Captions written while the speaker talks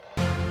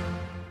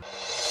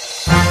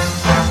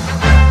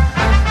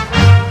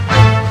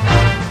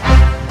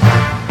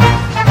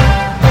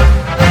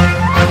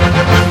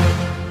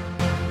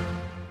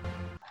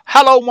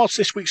Hello and what's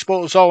this week's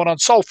Sport Zone on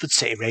Salford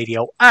City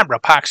Radio. I'm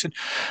Rob Paxson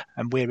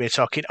and we're here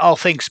talking all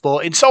things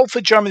sport in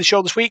Salford. Joining the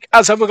show this week,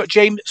 as ever, we've got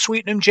James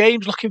Sweetenham.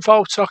 James, looking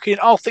forward to talking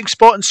all things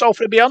sport in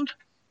Salford and beyond.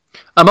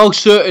 I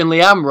most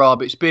certainly am,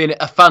 Rob. It's been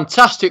a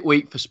fantastic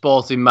week for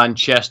sport in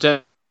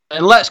Manchester.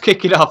 And let's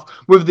kick it off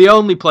with the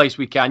only place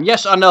we can.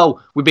 Yes, I know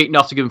we beat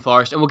Nottingham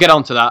Forest and we'll get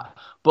on to that.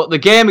 But the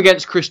game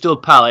against Crystal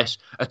Palace,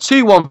 a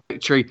 2-1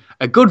 victory,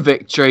 a good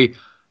victory.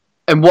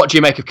 And what do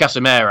you make of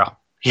Casemiro?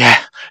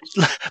 Yeah,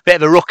 bit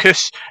of a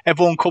ruckus.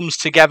 Everyone comes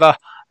together.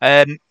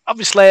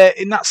 Obviously,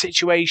 in that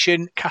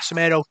situation,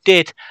 Casemiro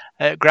did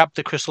grab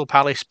the Crystal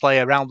Palace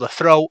player around the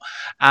throat,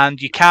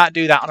 and you can't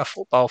do that on a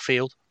football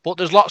field. But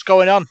there's lots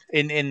going on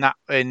in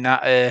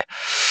that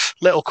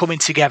little coming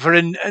together,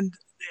 and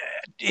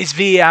is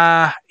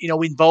VAR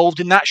involved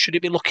in that? Should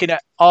it be looking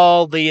at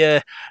all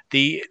the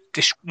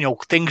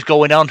things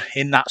going on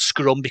in that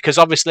scrum? Because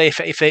obviously,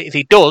 if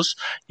he does,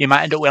 you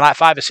might end up with like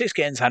 5 or 6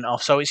 getting sent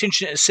off. So it's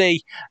interesting to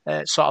see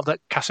sort of that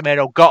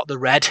Casemiro got the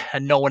red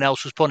and no one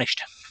else was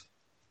punished.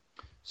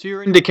 So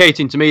you're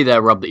indicating to me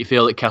there, Rob, that you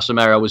feel that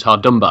Casemiro was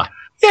hard done by?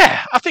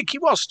 Yeah, I think he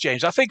was,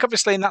 James. I think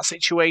obviously in that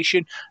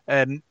situation,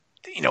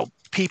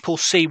 people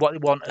see what they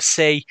want to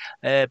see,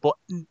 but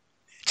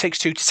it takes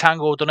 2 to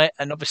tango, doesn't it?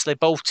 And obviously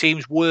both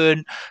teams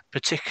weren't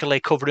particularly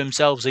covering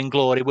themselves in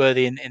glory, were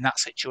they, in that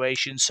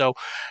situation? So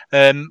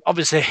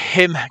obviously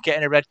him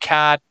getting a red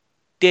card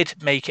did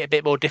make it a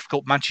bit more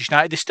difficult for Manchester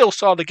United. They still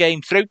saw the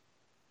game through,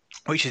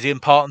 which is the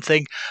important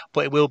thing,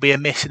 but it will be a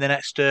miss in the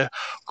next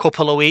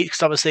couple of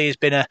weeks. Obviously, he's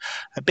been a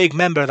big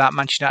member of that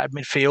Manchester United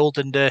midfield,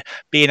 and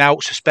being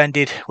out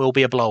suspended will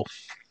be a blow.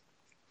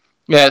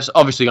 Yeah, it's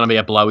obviously going to be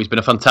a blow. He's been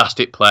a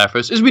fantastic player for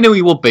us, as we knew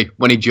he would be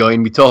when he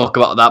joined. We talk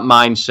about that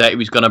mindset he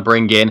was going to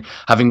bring in,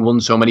 having won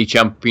so many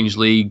Champions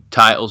League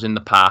titles in the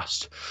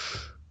past.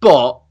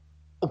 But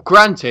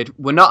granted,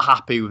 we're not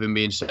happy with him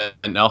being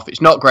sent off.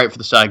 It's not great for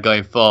the side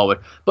going forward.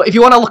 But if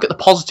you want to look at the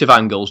positive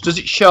angles, does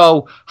it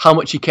show how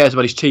much he cares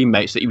about his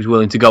teammates that he was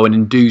willing to go in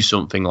and do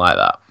something like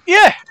that?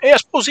 Yeah, I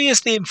suppose he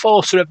is the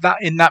enforcer of that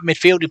in that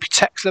midfield. He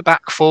protects the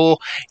back four.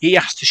 He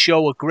has to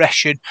show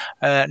aggression.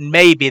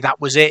 Maybe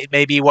that was it.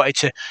 Maybe he wanted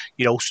to,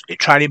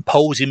 try and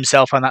impose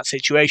himself on that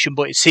situation.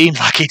 But it seemed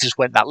like he just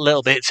went that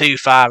little bit too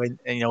far in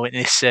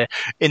this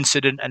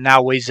incident, and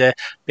now he's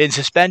been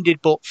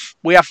suspended. But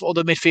we have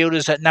other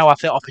midfielders that now have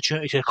the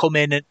opportunity to come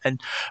in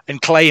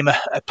and claim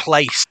a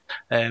place.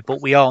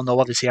 But we all know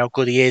obviously how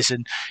good he is,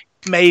 and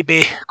maybe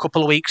a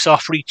couple of weeks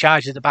off,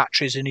 recharges the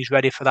batteries, and he's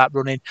ready for that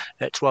running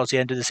towards the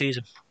end of the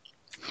season.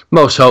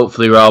 Most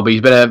hopefully, Rob.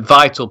 He's been a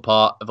vital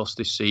part of us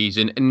this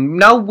season. And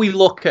now we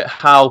look at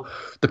how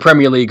the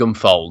Premier League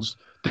unfolds.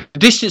 The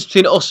distance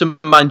between us and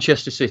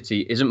Manchester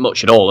City isn't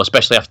much at all,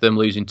 especially after them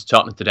losing to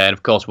Tottenham today. And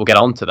of course, we'll get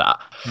on to that.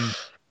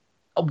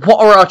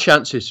 What are our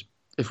chances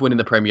of winning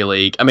the Premier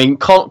League? I mean,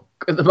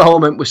 at the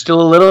moment, we're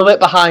still a little bit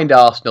behind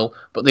Arsenal,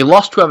 but they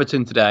lost to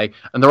Everton today,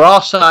 and there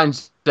are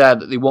signs there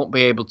that they won't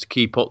be able to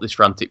keep up this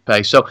frantic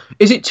pace. So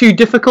is it too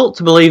difficult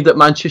to believe that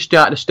Manchester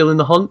United are still in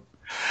the hunt?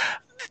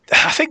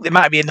 I think they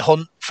might be in the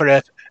hunt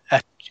for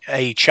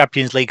a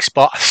Champions League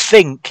spot. I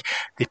think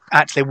they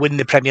actually win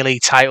the Premier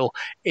League title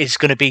is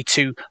going to be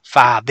too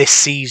far this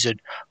season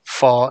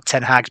for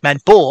Ten Hag's men.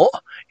 But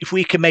if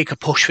we can make a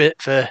push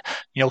for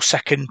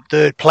second,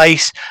 third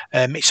place,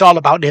 it's all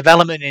about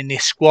development in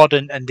this squad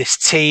and this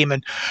team.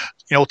 And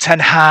Ten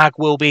Hag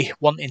will be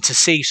wanting to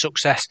see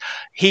success.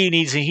 He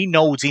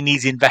knows he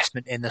needs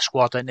investment in the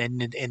squad and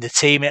in the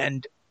team.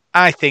 And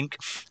I think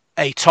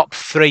a top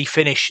 3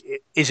 finish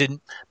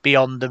isn't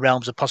beyond the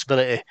realms of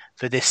possibility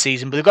for this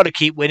season. But they've got to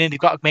keep winning. They've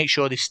got to make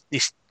sure they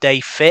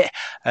stay fit.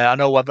 I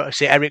know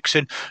obviously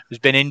Eriksen has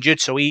been injured,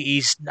 so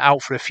he's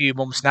out for a few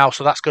months now.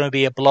 So that's going to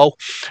be a blow.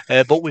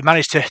 But we've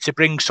managed to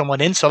bring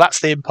someone in, so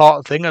that's the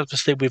important thing.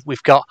 Obviously,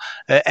 we've got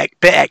a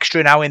bit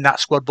extra now in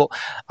that squad. But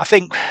I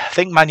think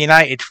Man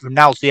United from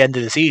now to the end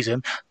of the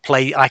season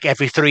play like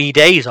every 3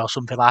 days or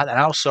something like that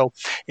now. So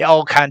it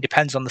all kind of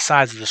depends on the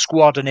size of the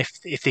squad and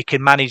if they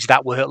can manage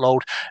that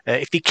workload.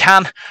 If they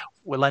can,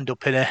 we'll end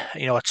up in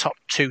a top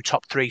 2,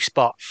 top 3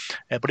 spot.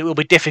 But it will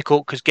be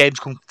difficult because games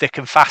come thick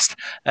and fast,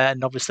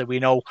 and obviously we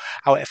know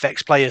how it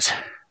affects players.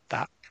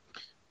 That.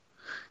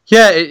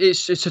 Yeah,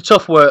 it's a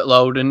tough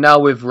workload, and now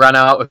we've ran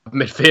out of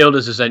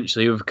midfielders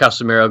essentially, with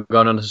Casemiro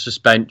gone on a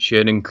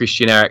suspension and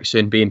Christian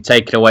Eriksen being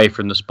taken away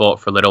from the sport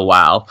for a little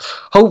while.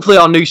 Hopefully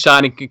our new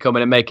signing can come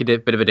in and make a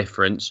bit of a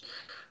difference.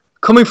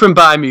 Coming from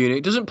Bayern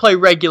Munich, doesn't play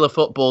regular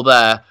football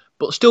there,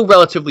 but still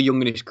relatively young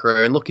in his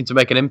career and looking to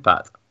make an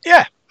impact.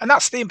 Yeah. And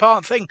that's the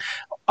important thing.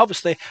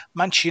 Obviously,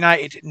 Manchester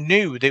United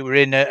knew they were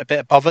in a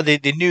bit of bother. They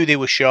knew they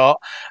were short.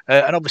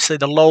 And obviously,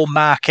 the low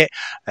market,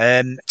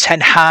 Ten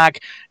Hag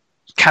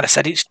kind of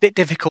said it's a bit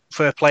difficult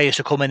for players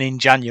to come in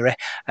January.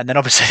 And then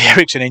obviously the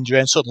Eriksen injury,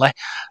 and suddenly a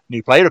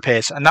new player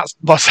appears. And that's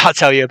what I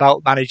tell you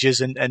about managers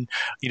and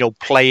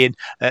playing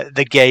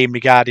the game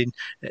regarding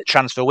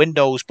transfer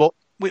windows. But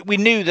we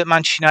knew that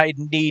Manchester United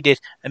needed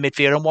a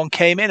midfielder, and one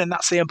came in, and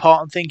that's the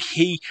important thing.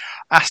 He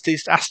asked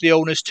the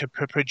owners to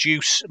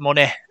produce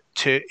money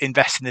to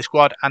invest in the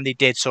squad, and they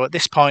did. So at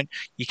this point,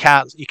 you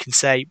can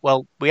say,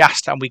 well, we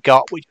asked and we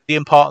got. Which is the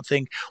important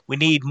thing. We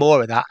need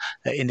more of that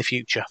in the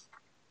future.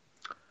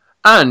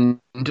 And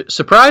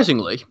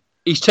surprisingly,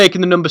 he's taken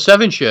the number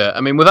 7 shirt.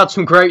 I mean, we've had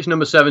some great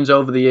number 7s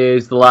over the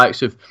years, the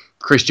likes of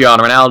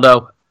Cristiano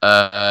Ronaldo,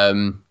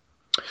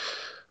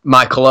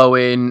 Michael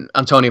Owen,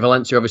 Antonio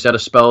Valencia obviously had a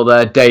spell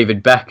there,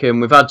 David Beckham.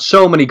 We've had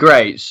so many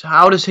greats.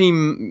 How does he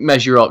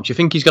measure up? Do you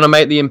think he's going to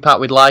make the impact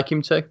we'd like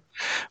him to?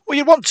 Well,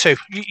 you'd want to.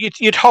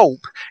 You'd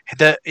hope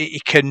that he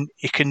can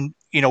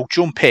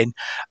jump in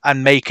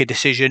and make a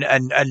decision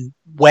and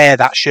wear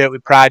that shirt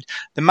with pride.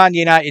 The Man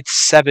United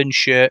 7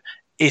 shirt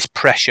is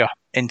pressure,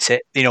 isn't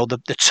it?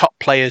 The top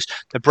players,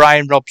 the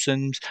Brian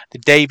Robsons, the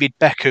David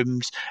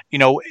Beckhams.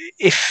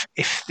 If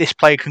this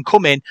player can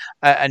come in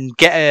and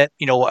get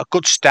a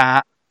good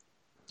start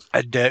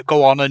and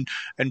go on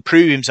and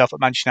prove himself at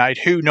Manchester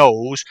United, who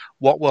knows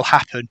what will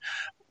happen?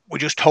 We're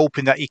just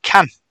hoping that he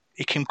can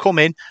come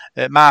in,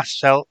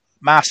 Marcel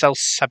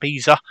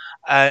Sabitzer,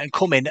 and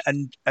come in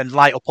and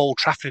light up Old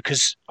Trafford,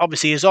 because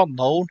obviously he's on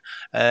loan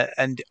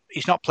and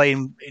he's not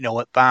playing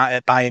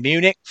at Bayern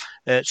Munich.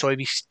 So if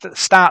he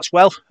starts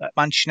well at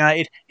Manchester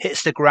United,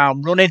 hits the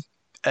ground running,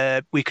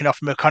 we can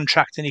offer him a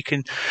contract and he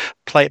can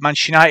play at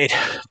Manchester United.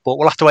 But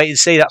we'll have to wait and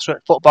see. That's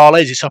what football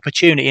is. It's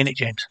opportunity, isn't it,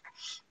 James?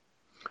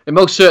 It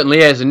most certainly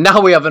is. And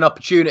now we have an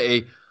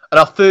opportunity at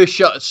our first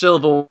shot at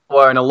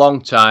silverware in a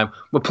long time.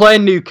 We're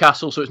playing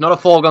Newcastle, so it's not a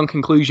foregone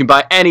conclusion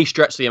by any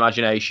stretch of the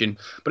imagination,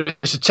 but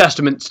it's a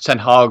testament to Ten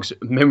Hag's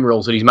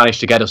minerals that he's managed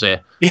to get us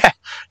here.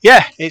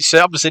 Yeah. It's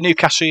obviously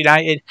Newcastle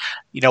United,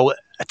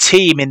 a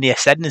team in the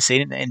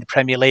ascendancy in the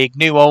Premier League,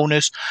 new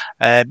owners,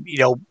 a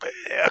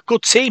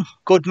good team,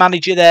 good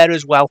manager there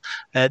as well.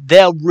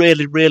 They'll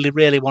really, really,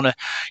 really want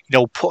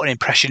to, put an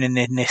impression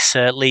in this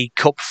League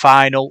Cup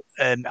final.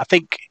 I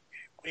think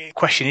the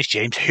question is,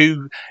 James,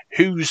 who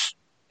is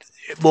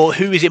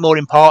it more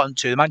important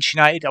to? The Manchester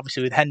United,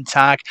 obviously with Ten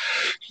Hag,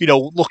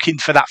 looking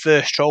for that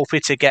first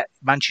trophy to get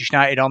Manchester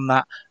United on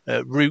that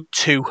route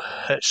to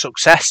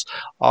success,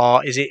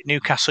 or is it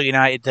Newcastle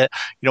United that,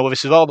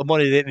 obviously with all the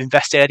money they've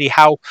invested, Eddie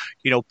Howe,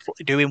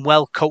 doing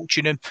well,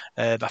 coaching them.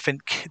 I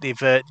think they've,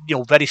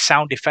 very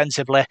sound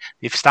defensively.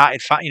 They've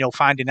started,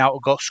 finding out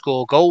to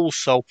score goals.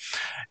 So,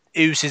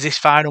 whose is this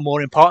final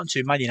more important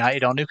to, Man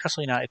United or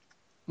Newcastle United?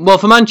 Well,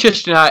 for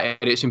Manchester United,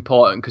 it's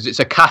important because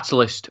it's a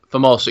catalyst for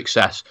more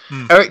success.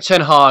 Erik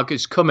ten Hag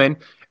has come in,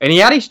 and he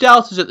had his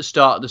doubters at the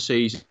start of the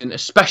season,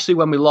 especially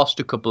when we lost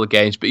a couple of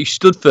games, but he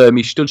stood firm,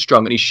 he stood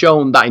strong, and he's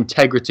shown that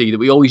integrity that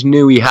we always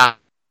knew he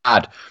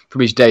had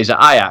from his days at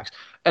Ajax.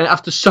 And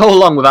after so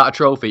long without a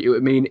trophy, it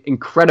would mean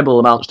incredible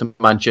amounts to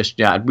Manchester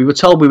United. We were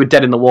told we were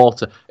dead in the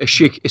water, a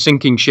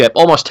sinking ship,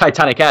 almost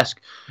Titanic-esque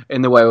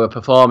in the way we were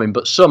performing,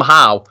 but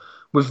somehow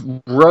we've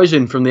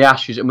risen from the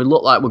ashes and we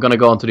look like we're going to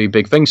go on to do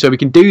big things. So we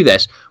can do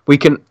this. We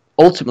can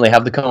ultimately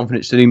have the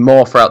confidence to do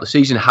more throughout the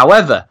season.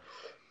 However,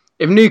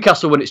 if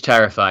Newcastle win, it's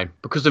terrifying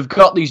because they've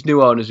got these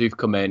new owners who've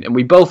come in, and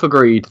we both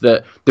agreed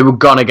that they were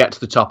going to get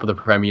to the top of the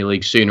Premier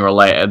League sooner or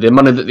later. The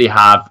money that they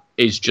have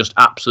is just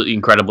absolutely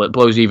incredible. It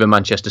blows even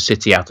Manchester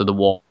City out of the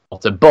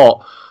water.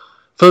 But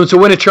for them to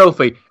win a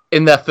trophy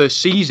in their first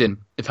season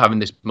of having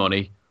this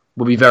money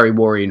will be very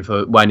worrying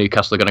for where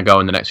Newcastle are going to go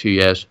in the next few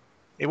years.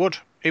 It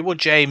would,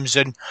 James,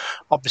 and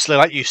obviously,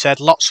 like you said,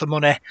 lots of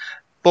money,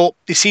 but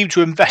they seem to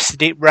have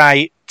invested it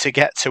right to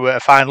get to a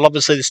final.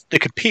 Obviously, they're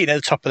competing at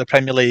the top of the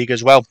Premier League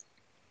as well,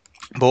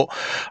 but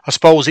I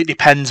suppose it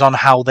depends on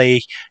how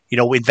they,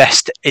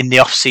 invest in the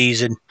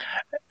off-season.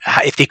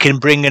 If they can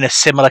bring in a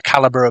similar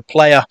calibre of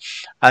player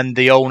and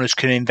the owners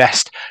can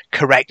invest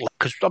correctly,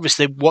 because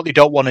obviously what they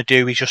don't want to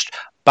do is just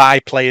buy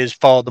players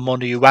for the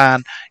money who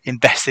aren't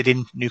invested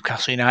in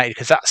Newcastle United,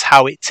 because that's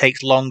how it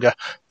takes longer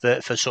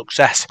for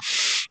success.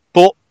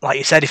 But like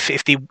you said,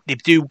 if they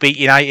do beat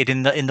United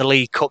in the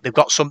League Cup, they've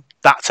got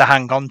that to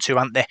hang on to,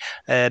 haven't they?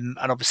 And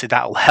obviously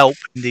that will help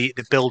in the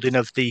building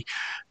of the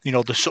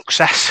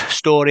success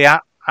story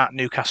at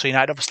Newcastle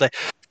United. Obviously,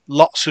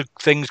 lots of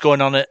things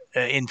going on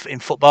in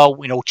football.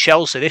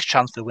 Chelsea this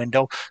transfer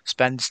window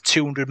spends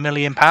 £200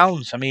 million.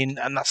 I mean,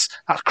 and that's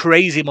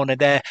crazy money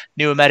there.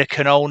 New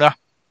American owner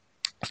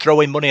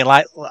throwing money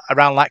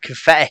around like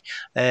confetti.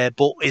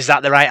 But is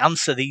that the right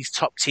answer? These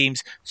top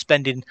teams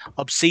spending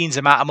obscene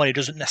amount of money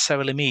doesn't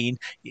necessarily mean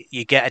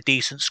you get a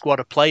decent squad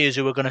of players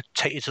who are going to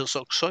take you to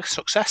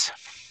success.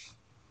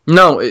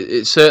 No,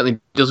 it certainly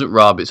doesn't,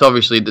 Rob. It's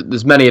obviously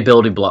there's many a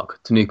building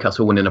block to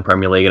Newcastle winning the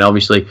Premier League, and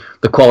obviously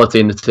the quality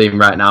in the team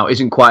right now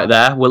isn't quite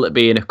there. Will it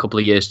be in a couple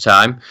of years'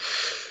 time?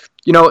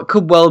 It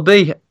could well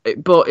be,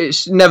 but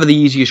it's never the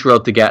easiest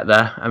road to get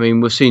there. I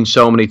mean, we've seen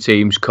so many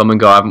teams come and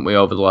go, haven't we,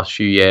 over the last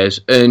few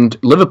years? And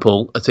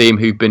Liverpool, a team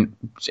who've been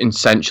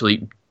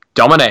essentially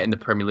dominating the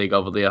Premier League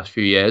over the last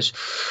few years,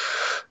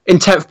 in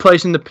 10th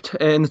place in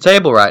the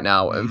table right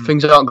now, and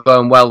things aren't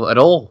going well at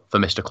all for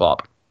Mr.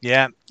 Klopp.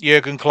 Yeah,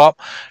 Jurgen Klopp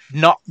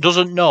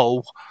doesn't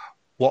know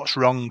what's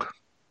wrong.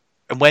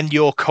 And when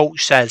your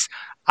coach says,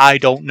 I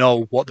don't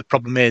know what the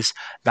problem is,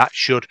 that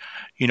should,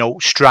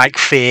 strike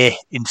fear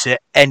into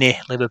any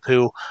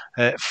Liverpool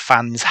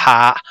fan's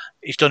heart.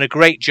 He's done a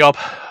great job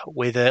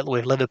with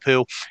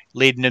Liverpool,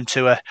 leading them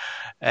to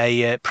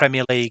a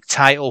Premier League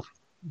title.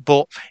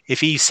 But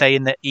if he's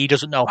saying that he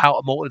doesn't know how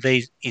to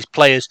motivate his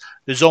players,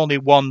 there's only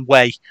one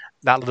way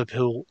that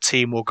Liverpool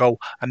team will go,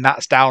 and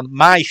that's down.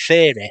 My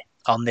theory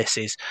on this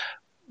is,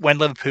 when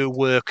Liverpool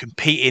were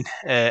competing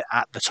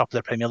at the top of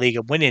the Premier League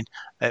and winning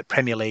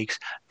Premier Leagues,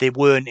 they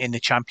weren't in the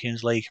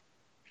Champions League.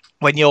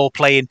 When you're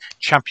playing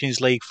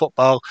Champions League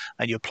football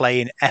and you're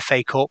playing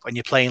FA Cup and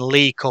you're playing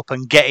League Cup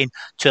and getting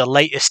to the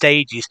later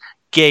stages,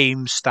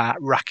 games start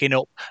racking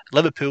up.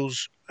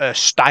 Liverpool's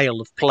style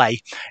of play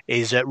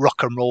is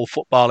rock and roll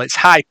football. It's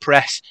high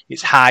press,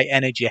 it's high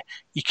energy.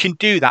 You can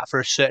do that for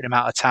a certain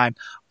amount of time,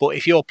 but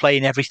if you're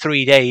playing every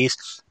 3 days,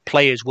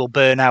 players will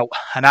burn out,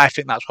 and I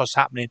think that's what's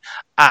happening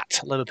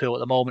at Liverpool at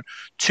the moment.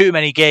 Too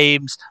many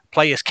games,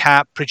 players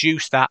can't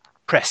produce that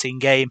pressing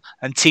game,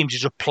 and teams are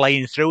just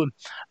playing through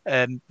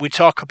them. We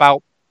talk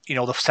about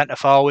the centre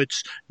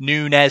forwards,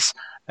 Núñez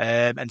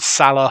and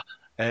Salah,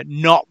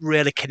 not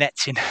really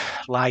connecting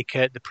like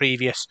the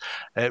previous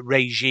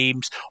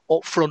regimes.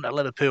 Up front at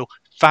Liverpool,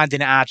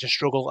 finding it hard to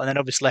struggle, and then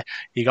obviously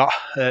you got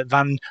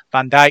Van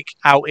Dijk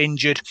out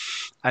injured,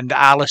 and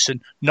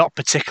Alisson not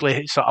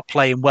particularly sort of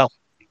playing well.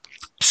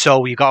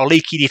 So you've got a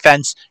leaky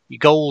defence. Your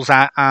goals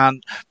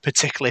aren't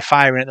particularly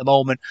firing at the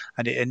moment,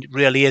 and it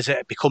really is.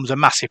 It becomes a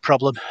massive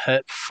problem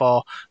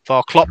for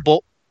Klopp. But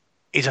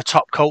he's a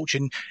top coach,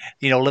 and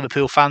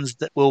Liverpool fans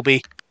that will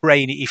be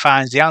praying he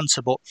finds the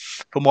answer. But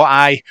from what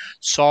I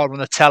saw on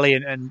the telly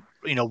and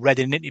read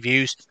in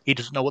interviews, he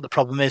doesn't know what the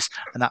problem is,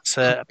 and that's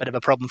a bit of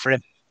a problem for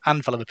him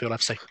and for Liverpool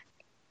FC.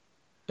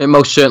 It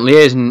most certainly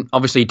is, and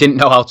obviously he didn't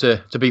know how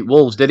to beat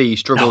Wolves, did he? He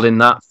struggled in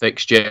that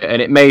fixture,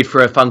 and it made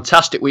for a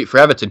fantastic week for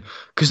Everton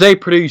because they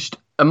produced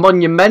a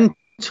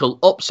monumental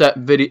upset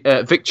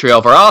victory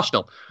over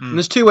Arsenal. And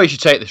there's two ways you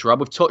take this, Rob.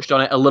 We've touched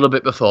on it a little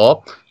bit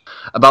before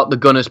about the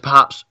Gunners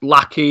perhaps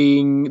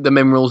lacking the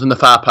minerals in the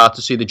firepower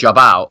to see the job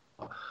out.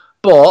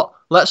 But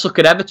let's look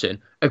at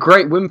Everton. A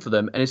great win for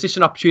them, and is this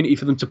an opportunity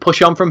for them to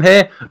push on from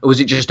here, or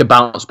was it just a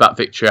bounce-back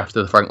victory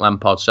after the Frank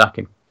Lampard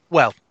sacking?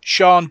 Well,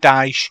 Sean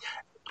Dyche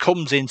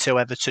comes into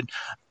Everton,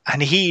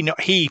 and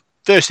he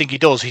first thing he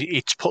does,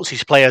 he puts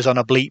his players on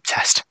a bleep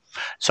test.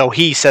 So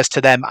he says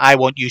to them, I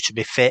want you to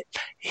be fit.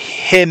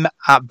 Him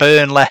at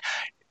Burnley,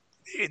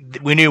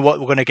 we knew what we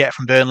were going to get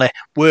from Burnley,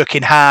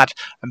 working hard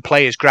and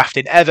players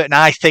grafting. Everton,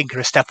 I think, are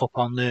a step up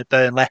on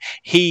Burnley.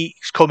 He's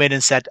come in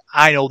and said,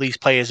 I know these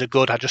players are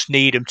good, I just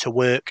need them to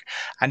work.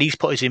 And he's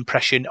put his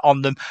impression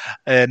on them.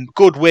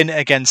 Good win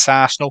against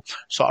Arsenal,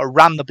 sort of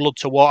ran the blood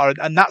to water,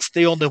 and that's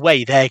the only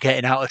way they're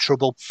getting out of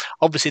trouble.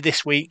 Obviously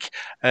this week,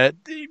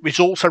 the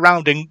results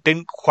around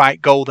didn't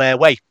quite go their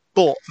way,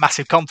 but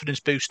massive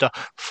confidence booster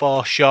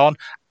for Sean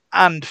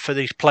and for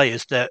these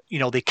players that,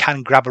 they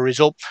can grab a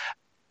result.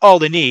 All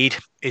they need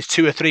is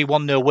 2 or 3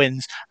 1-0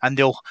 wins, and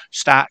they'll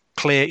start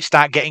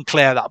getting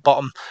clear of that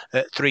bottom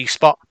 3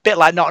 spot. Bit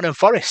like Nottingham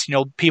Forest.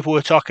 People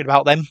were talking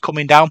about them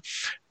coming down.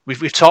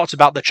 We've talked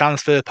about the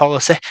transfer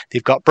policy.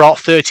 They've brought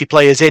 30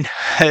 players in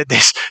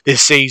this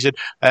season,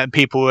 and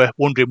people were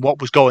wondering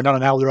what was going on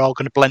and how they're all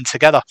going to blend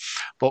together.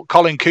 But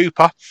Colin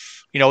Cooper,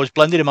 has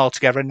blended them all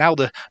together, and now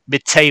they're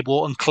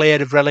mid-table and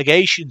cleared of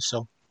relegation.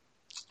 So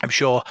I'm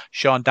sure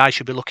Sean Dyche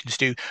should be looking to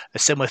do a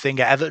similar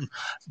thing at Everton.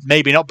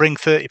 Maybe not bring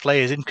 30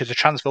 players in because the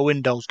transfer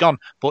window's gone,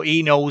 but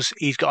he knows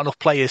he's got enough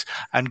players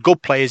and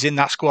good players in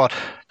that squad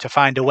to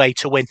find a way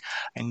to win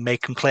and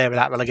make them clear of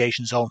that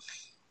relegation zone.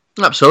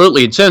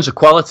 Absolutely. In terms of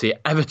quality,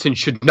 Everton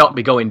should not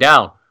be going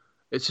down.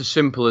 It's as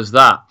simple as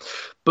that.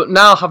 But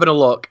now having a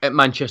look at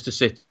Manchester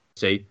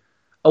City,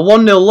 a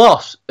 1-0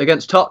 loss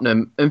against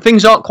Tottenham, and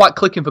things aren't quite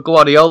clicking for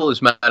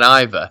Guardiola's men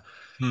either.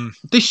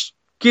 This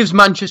gives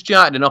Manchester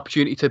United an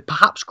opportunity to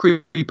perhaps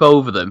creep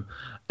over them.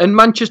 And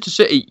Manchester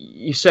City,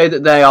 you say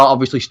that they are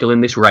obviously still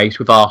in this race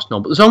with Arsenal,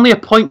 but there's only a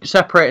point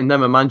separating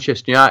them and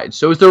Manchester United.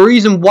 So is the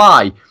reason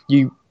why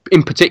you,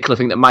 in particular,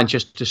 think that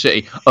Manchester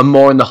City are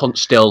more in the hunt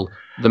still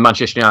than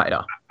Manchester United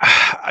are?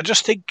 I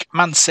just think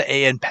Man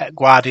City and Pep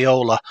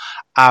Guardiola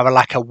are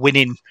like a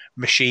winning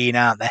machine,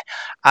 aren't they?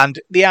 And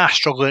they are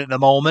struggling at the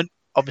moment.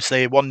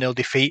 Obviously, a 1-0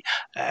 defeat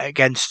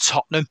against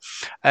Tottenham.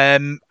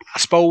 I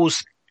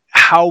suppose,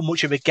 how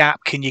much of a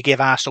gap can you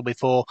give Arsenal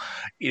before,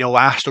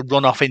 Arsenal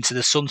run off into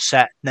the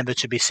sunset, never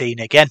to be seen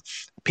again?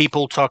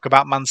 People talk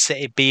about Man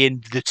City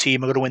being the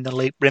team who are going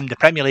to win the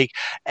Premier League.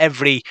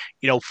 Every,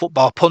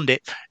 football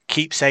pundit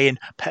keeps saying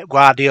Pep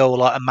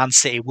Guardiola and Man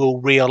City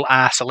will reel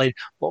Arsenal in.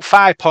 But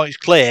 5 points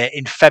clear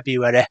in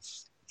February,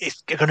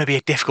 it's going to be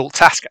a difficult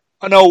task.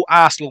 I know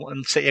Arsenal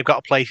and City have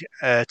got to play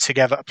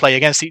together, play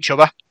against each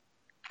other,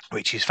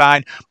 which is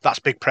fine. That's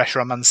big pressure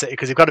on Man City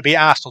because they've got to beat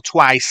Arsenal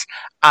twice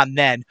and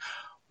then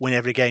win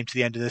every game to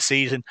the end of the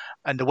season.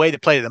 And the way they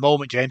play at the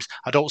moment, James,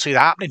 I don't see that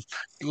happening.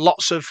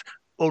 Lots of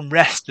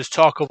unrest. There's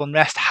talk of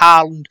unrest.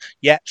 Haaland,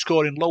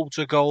 scoring loads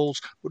of goals,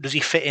 but does he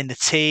fit in the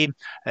team?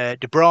 De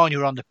Bruyne,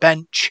 you're on the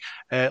bench.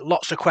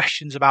 Lots of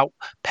questions about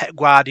Pep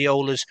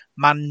Guardiola's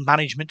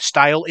management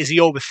style. Is he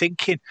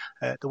overthinking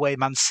the way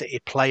Man City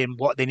play and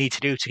what they need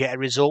to do to get a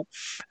result?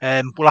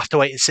 We'll have to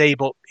wait and see,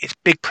 but it's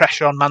big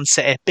pressure on Man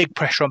City, big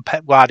pressure on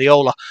Pep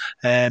Guardiola,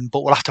 but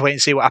we'll have to wait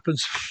and see what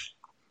happens.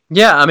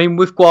 Yeah, I mean,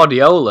 with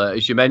Guardiola,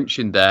 as you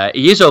mentioned there,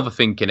 he is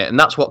overthinking it, and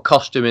that's what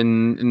cost him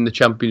in the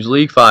Champions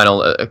League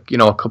final, a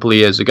couple of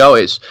years ago.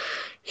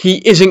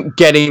 He isn't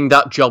getting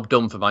that job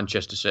done for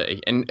Manchester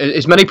City. And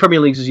as many Premier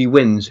Leagues as he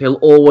wins, he'll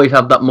always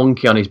have that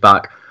monkey on his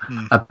back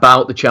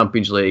about the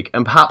Champions League.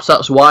 And perhaps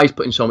that's why he's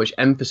putting so much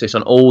emphasis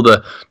on all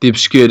the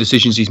obscure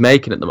decisions he's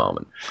making at the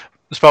moment.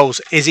 I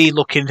suppose, is he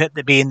looking at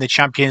being the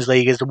Champions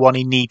League as the one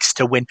he needs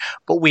to win?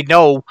 But we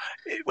know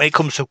when it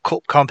comes to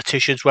cup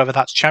competitions, whether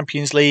that's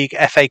Champions League,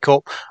 FA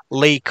Cup,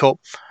 League Cup,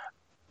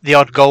 the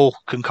odd goal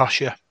can cost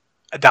you.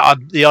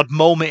 The odd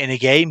moment in a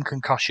game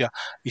can cost you.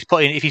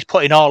 If he's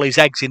putting all his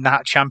eggs in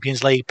that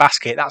Champions League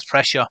basket, that's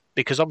pressure.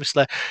 Because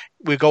obviously,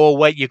 you go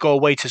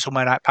away to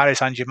somewhere like Paris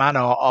Saint-Germain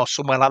or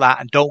somewhere like that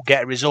and don't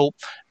get a result,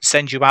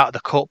 send you out of the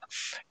cup.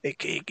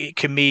 It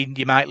can mean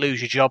you might lose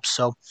your job.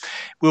 So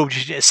we'll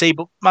just see.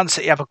 But Man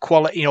City have a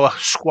quality, a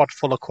squad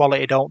full of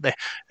quality, don't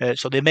they?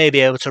 So they may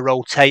be able to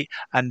rotate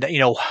and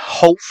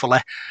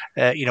hopefully,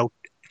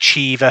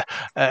 achieve a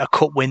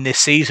cup win this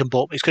season.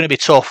 But it's going to be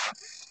tough.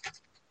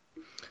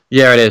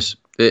 Yeah, it is.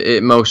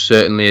 It most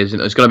certainly is.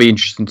 And it's going to be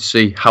interesting to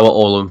see how it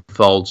all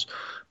unfolds.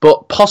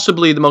 But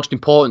possibly the most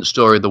important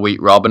story of the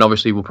week, Rob, and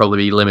obviously we'll probably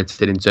be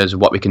limited in terms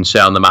of what we can say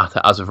on the matter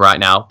as of right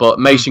now, but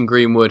Mason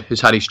Greenwood has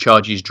had his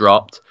charges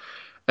dropped.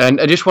 And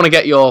I just want to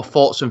get your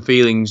thoughts and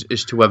feelings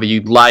as to whether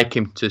you'd like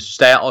him to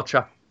stay at Old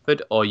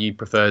Trafford or you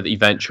prefer that he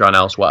venture on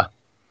elsewhere.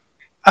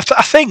 I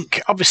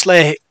think,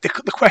 obviously, the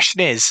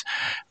question is,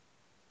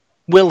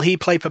 will he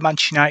play for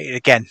Manchester United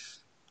again?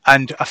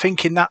 And I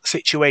think in that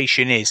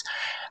situation is,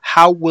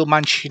 how will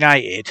Manchester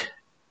United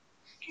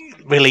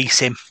release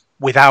him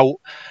without,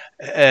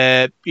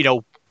 because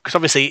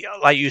obviously,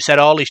 like you said,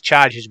 all his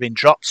charges have been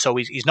dropped, so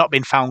he's not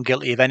been found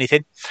guilty of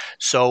anything.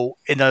 So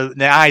in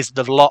the eyes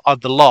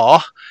of the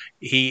law,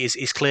 he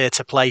is clear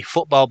to play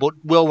football. But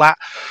will that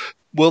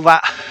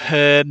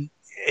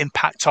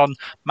impact on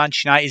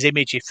Manchester United's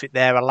image if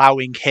they're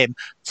allowing him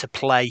to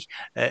play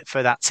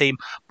for that team?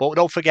 But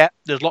don't forget,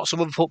 there's lots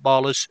of other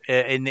footballers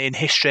in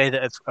history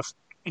that have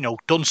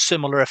done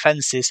similar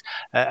offences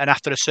and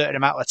after a certain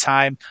amount of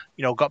time,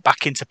 got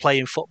back into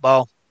playing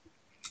football.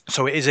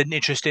 So it is an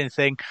interesting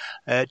thing.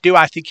 Do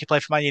I think he'll play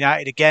for Man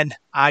United again?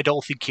 I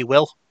don't think he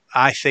will.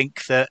 I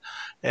think that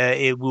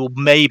it will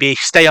maybe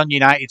stay on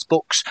United's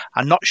books.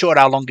 I'm not sure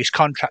how long his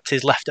contract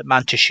is left at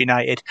Manchester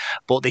United,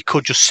 but they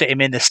could just sit him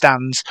in the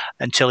stands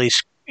until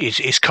his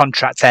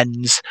contract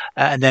ends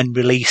and then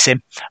release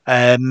him.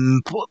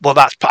 Well,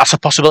 that's a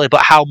possibility,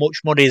 but how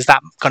much money is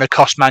that going to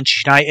cost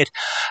Manchester United?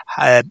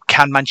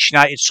 Can Manchester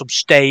United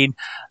sustain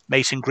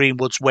Mason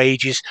Greenwood's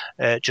wages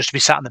just to be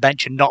sat on the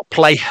bench and not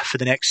play for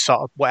the next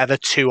sort of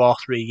 2 or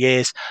 3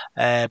 years?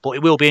 But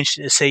it will be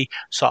interesting to see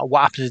sort of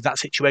what happens in that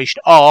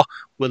situation. Or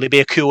will it be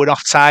a cooling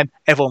off time?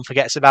 Everyone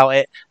forgets about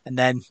it, and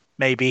then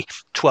maybe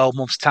 12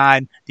 months'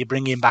 time, they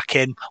bring him back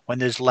in when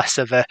there's less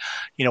of a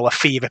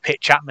fever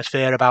pitch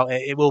atmosphere about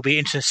it. It will be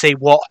interesting to see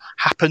what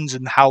happens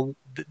and how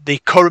the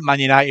current Man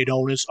United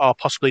owners or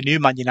possibly new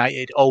Man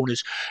United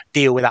owners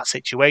deal with that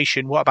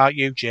situation. What about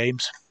you,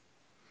 James?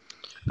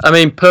 I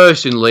mean,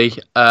 personally,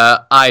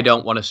 I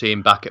don't want to see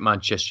him back at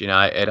Manchester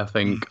United. I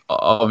think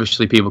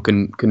obviously people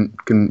can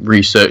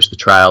research the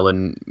trial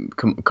and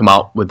come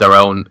out with their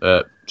own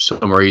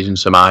summaries and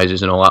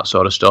surmises and all that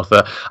sort of stuff.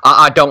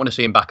 I don't want to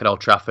see him back at Old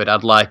Trafford.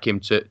 I'd like him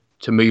to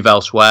move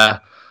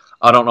elsewhere.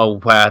 I don't know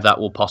where that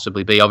will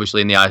possibly be.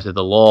 Obviously, in the eyes of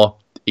the law,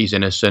 he's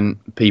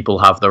innocent. People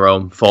have their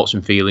own thoughts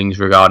and feelings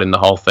regarding the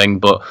whole thing.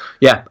 But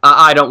yeah,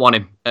 I don't want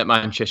him at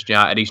Manchester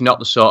United. He's not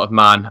the sort of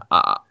man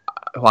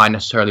who I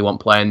necessarily want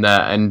playing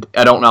there, and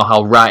I don't know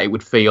how right it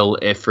would feel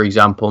if, for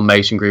example,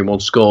 Mason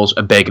Greenwood scores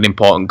a big and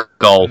important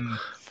goal,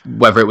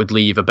 whether it would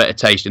leave a bitter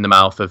taste in the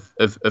mouth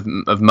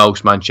of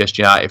most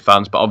Manchester United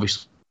fans. But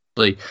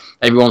obviously,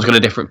 everyone's got a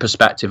different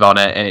perspective on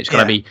it, and it's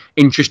going to be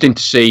interesting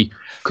to see,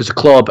 because the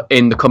club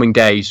in the coming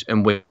days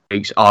and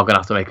weeks are going to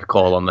have to make a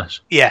call on this.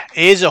 Yeah,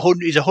 he's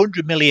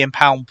 £100 million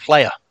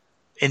player.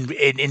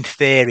 In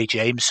theory,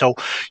 James. So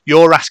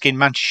you're asking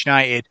Manchester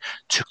United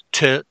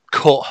to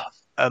cut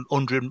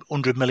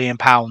 £100 million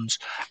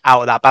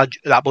out of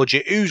that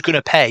budget. Who's going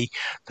to pay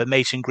for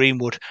Mason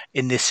Greenwood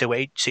in this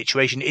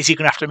situation? Is he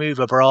going to have to move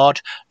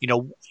abroad?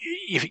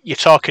 You're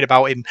talking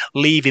about him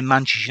leaving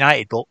Manchester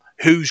United, but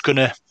who's going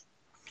to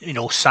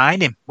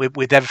sign him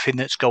with everything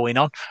that's going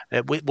on?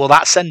 Will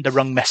that send the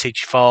wrong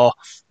message for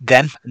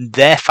them and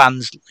their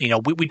fans?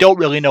 We don't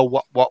really know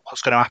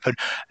what's going to happen,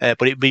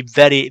 but it'd be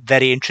very,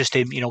 very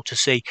interesting, to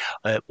see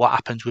what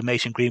happens with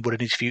Mason Greenwood in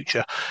his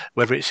future,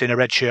 whether it's in a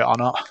red shirt or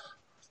not.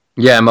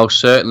 Yeah, most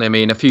certainly. I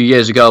mean, a few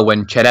years ago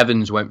when Ched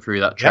Evans went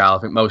through that trial,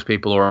 I think most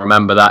people will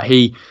remember that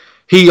he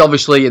he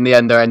obviously, in the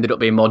end, there ended up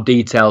being more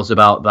details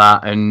about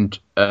that, and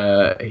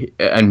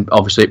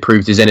obviously it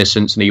proved his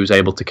innocence, and he was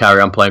able to carry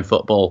on playing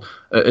football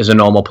as a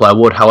normal player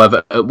would.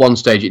 However, at one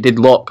stage, it did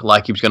look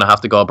like he was going to have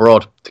to go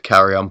abroad to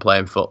carry on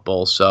playing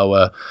football.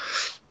 So,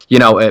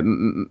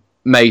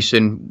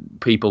 Mason,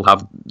 people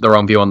have their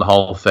own view on the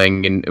whole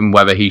thing, and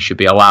whether he should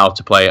be allowed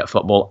to play at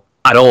football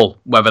at all,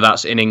 whether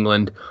that's in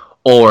England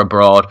or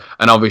abroad.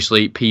 And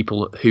obviously,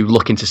 people who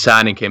look into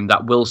signing him,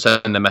 that will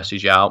send a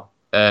message out,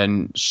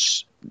 and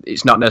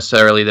it's not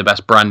necessarily the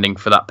best branding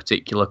for that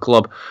particular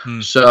club.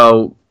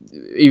 So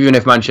even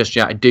if Manchester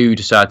United do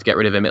decide to get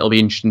rid of him, it'll be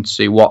interesting to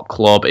see what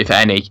club, if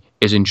any,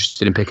 is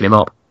interested in picking him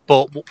up.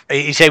 But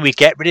you say we'd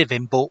get rid of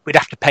him, but we'd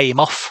have to pay him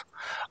off,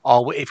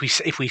 or if we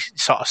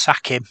sort of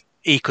sack him,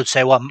 he could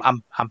say, "Well,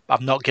 I'm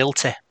not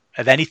guilty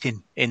of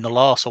anything in the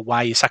law, so why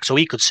are you sacked?" So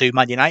he could sue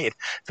Man United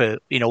for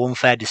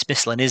unfair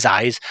dismissal in his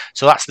eyes.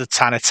 So that's the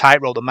kind of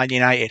tightrope that Man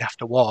United have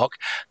to walk.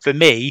 For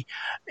me,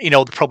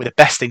 probably the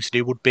best thing to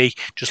do would be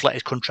just let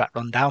his contract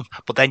run down.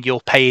 But then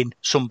you're paying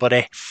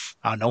somebody,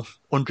 I don't know,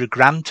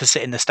 $100,000 to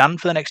sit in the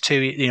stand for the next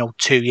 2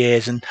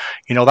 years, and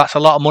that's a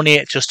lot of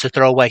money just to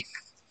throw away.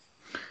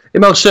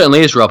 It most certainly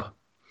is, Rob.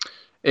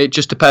 It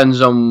just depends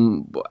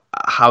on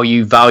how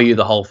you value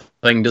the whole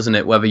thing, doesn't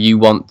it? Whether you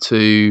want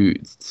to,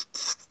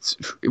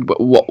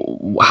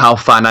 how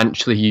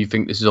financially you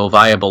think this is all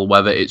viable,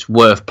 whether it's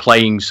worth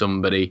playing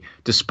somebody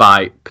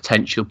despite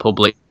potential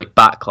public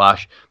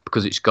backlash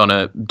because it's going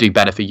to do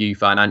better for you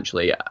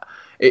financially.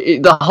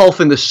 The whole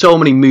thing, there's so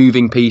many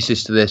moving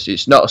pieces to this.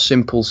 It's not a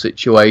simple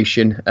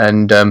situation.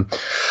 And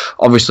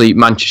obviously,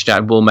 Manchester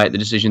United will make the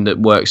decision that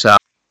works out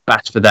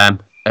best for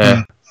them.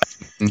 And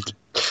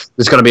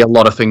there's going to be a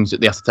lot of things that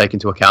they have to take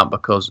into account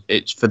because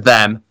it's for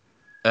them.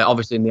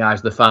 Obviously, in the eyes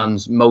of the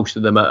fans, most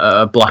of them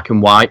are black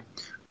and white.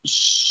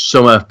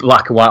 Some are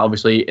black and white,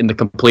 obviously, in the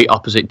complete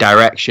opposite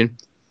direction.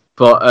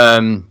 But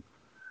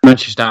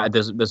Manchester United,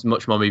 there's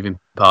much more moving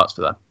parts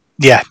for them.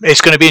 Yeah, it's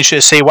going to be interesting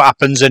to see what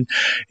happens, and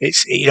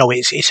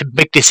it's a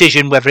big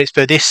decision whether it's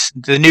for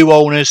the new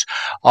owners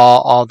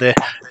or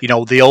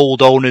the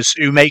old owners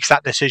who makes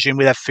that decision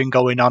with everything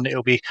going on.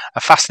 It'll be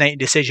a fascinating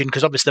decision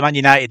because obviously Man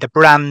United, the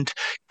brand,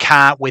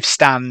 can't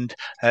withstand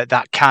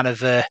that kind of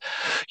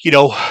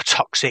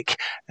toxic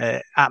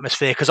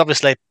atmosphere because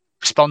obviously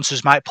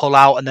sponsors might pull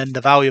out and then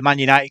the value of Man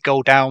United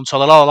go down. So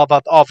they'll all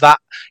have that,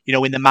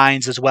 in the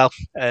minds as well.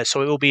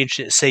 So it will be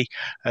interesting to see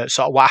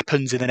sort of what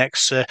happens in the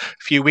next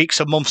few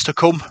weeks and months to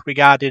come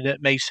regarding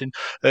Mason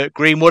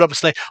Greenwood.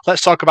 Obviously,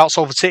 let's talk about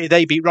Salford City.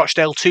 They beat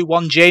Rochdale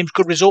 2-1. James,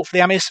 good result for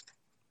the Amis.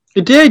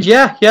 It did,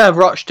 yeah.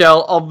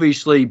 Rochdale,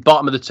 obviously,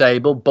 bottom of the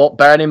table, but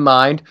bearing in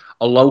mind,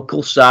 a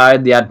local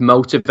side, they had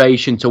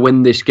motivation to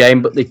win this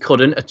game, but they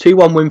couldn't. A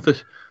 2-1 win for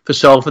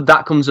Salford.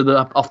 That comes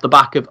off the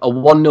back of a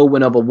 1-0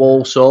 win over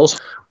Walsall.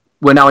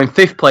 We're now in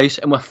 5th place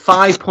and we're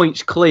 5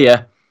 points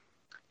clear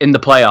in the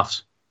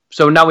playoffs.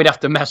 So now we'd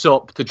have to mess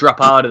up to drop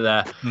out of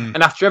there.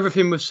 And after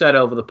everything we've said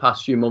over the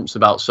past few months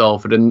about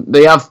Salford, and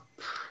they have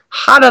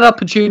had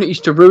opportunities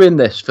to ruin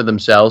this for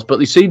themselves, but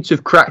they seem to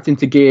have cracked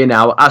into gear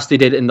now, as they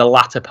did in the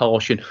latter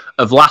portion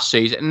of last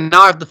season. And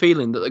now I have the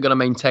feeling that they're going to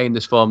maintain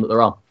this form that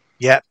they're on.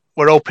 Yeah,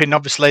 we're hoping,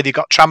 obviously, they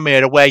got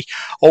Tranmere away.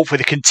 Hopefully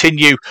they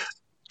continue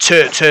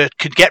to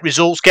get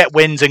results, get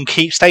wins, and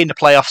keep staying in the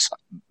playoffs.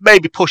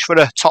 Maybe push for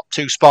a top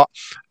 2 spot,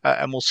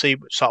 and we'll see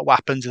what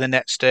happens in the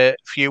next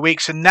few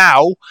weeks. And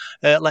now,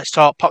 let's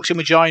talk boxing.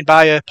 We're joined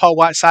by Paul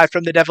Whiteside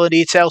from The Devil in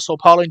Detail. So,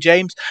 Paul and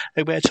James,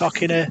 we're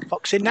talking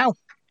boxing now.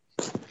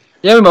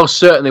 Yeah, we most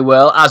certainly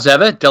will. As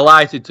ever,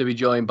 delighted to be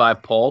joined by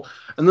Paul.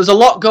 And there's a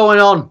lot going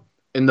on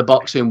in the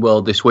boxing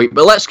world this week.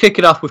 But let's kick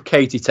it off with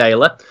Katie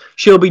Taylor.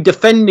 She'll be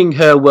defending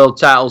her world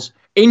titles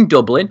in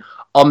Dublin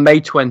on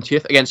May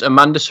 20th against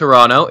Amanda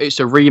Serrano. It's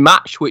a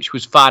rematch which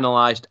was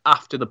finalised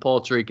after the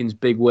Puerto Ricans'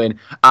 big win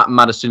at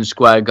Madison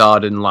Square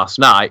Garden last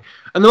night.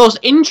 And the most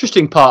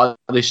interesting part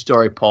of this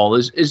story, Paul,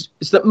 is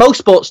that most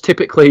sports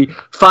typically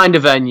find a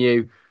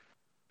venue,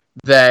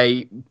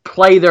 they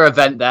play their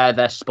event there,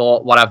 their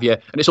sport, what have you,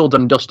 and it's all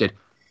done and dusted.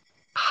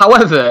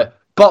 However,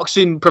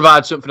 boxing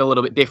provides something a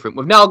little bit different.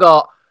 We've now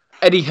got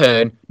Eddie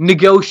Hearn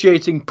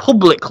negotiating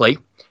publicly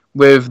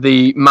with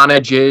the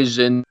managers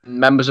and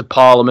members of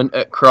Parliament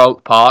at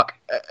Croke Park,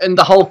 and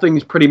the whole thing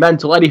is pretty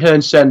mental. Eddie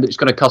Hearn said that it's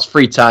going to cost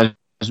 3 times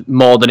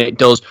more than it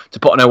does to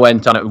put an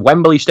event on at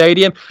Wembley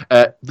Stadium.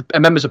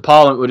 Members of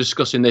Parliament were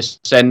discussing this,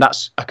 saying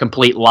that's a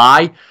complete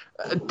lie.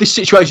 This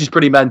situation is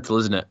pretty mental,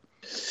 isn't it?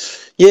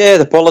 Yeah,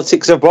 the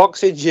politics of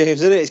boxing,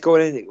 James, isn't it? It's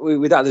going in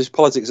with that. There's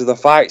politics of the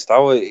fights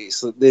now.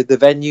 It's the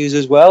venues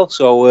as well.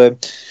 So,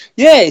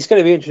 it's going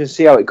to be interesting to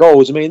see how it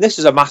goes. I mean, this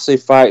is a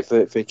massive fight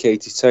for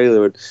Katie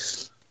Taylor,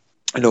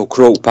 and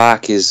Croke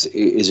Park is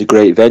a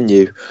great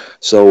venue.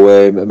 So,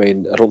 I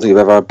don't think I've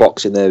ever had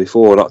boxing there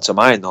before, not to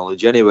my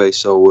knowledge, anyway.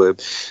 So,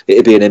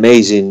 it'd be an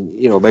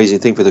amazing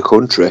thing for the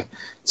country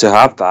to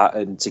have that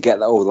and to get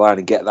that over the line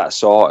and get that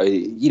sorted.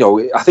 You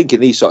know, I think in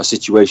these sort of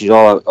situations, you'll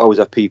always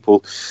have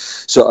people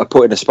sort of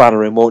putting a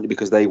spanner in, won't you,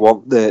 because they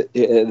want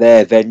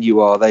their venue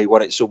or they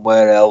want it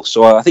somewhere else.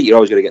 So I think you're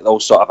always going to get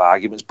those sort of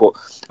arguments. But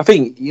I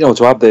think, you know,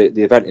 to have the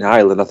event in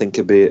Ireland, I think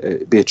could be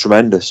a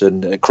tremendous.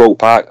 And Croke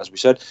Park, as we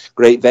said,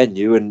 great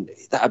venue, and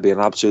that'd be an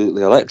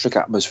absolutely electric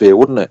atmosphere,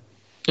 wouldn't it?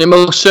 It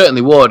most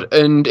certainly would.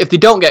 And if they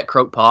don't get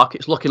Croke Park,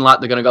 it's looking like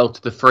they're going to go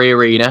to the Free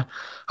Arena.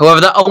 However,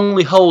 that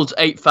only holds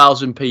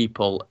 8,000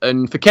 people.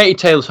 And for Katie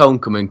Taylor's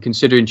homecoming,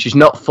 considering she's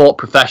not fought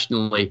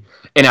professionally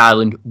in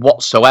Ireland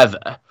whatsoever,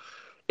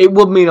 it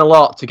would mean a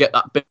lot to get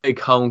that big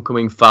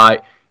homecoming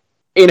fight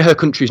in her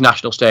country's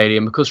national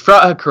stadium. Because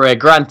throughout her career,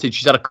 granted,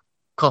 she's had a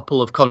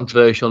couple of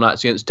controversial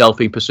nights against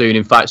Delphine Persoon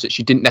in fights that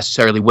she didn't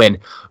necessarily win.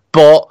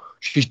 But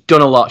she's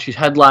done a lot. She's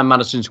headlined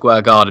Madison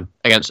Square Garden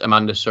against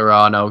Amanda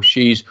Serrano.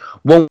 She's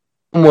won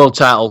world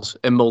titles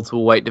in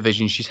multiple weight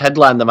divisions. She's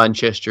headlined the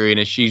Manchester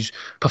Arena. She's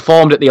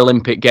performed at the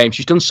Olympic Games.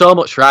 She's done so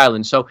much for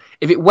Ireland. So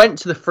if it went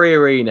to the Free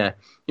Arena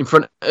in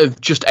front of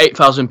just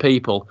 8,000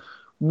 people,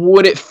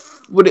 would it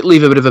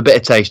leave a bit of a bitter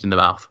taste in the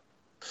mouth?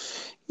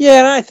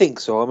 Yeah, I think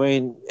so. I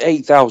mean,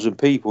 8,000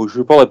 people.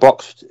 She's probably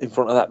boxed in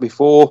front of that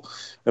before,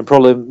 and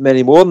probably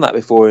many more than that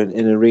before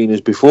in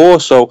arenas before.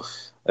 So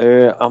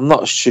I'm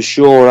not so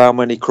sure how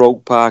many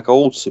Croke Park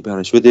holds, to be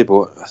honest with you,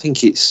 but I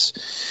think it's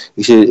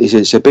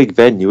a big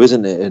venue,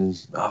 isn't it?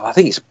 And I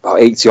think it's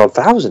about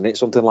 80,000, it's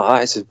something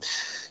like that.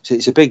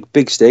 It's a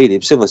big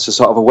stadium, similar to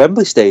sort of a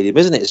Wembley Stadium,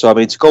 isn't it? So I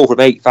mean, to go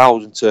from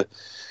 8,000 to,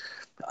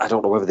 I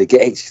don't know whether they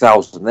get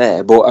 80,000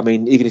 there, but I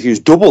mean, even if you use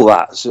double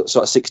that, sort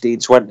of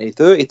 16, 20,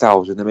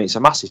 30,000, I mean, it's a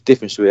massive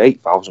difference to an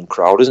 8,000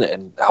 crowd, isn't it?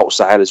 And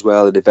outside as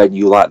well, in a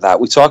venue like that.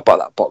 We talk about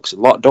that boxing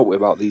a lot, don't we,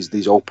 about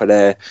these open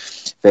air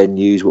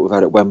venues, what we've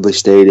had at Wembley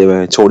Stadium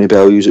and Tony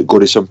Bellews at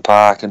Goodison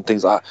Park and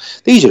things like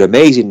that. These are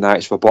amazing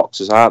nights for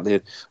boxers, aren't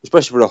they?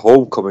 Especially for a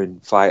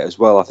homecoming fight as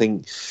well. I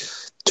think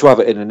to have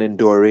it in an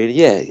indoor arena,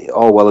 yeah,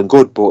 all well and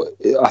good, but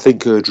I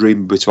think her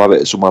dream would be to have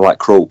it at somewhere like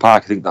Croke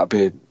Park. I think that'd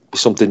be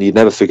something you'd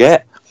never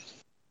forget.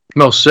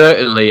 Most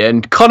certainly.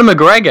 And Conor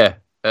McGregor,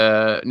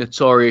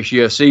 notorious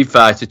UFC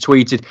fighter,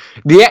 tweeted,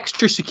 the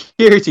extra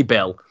security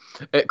bill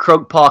at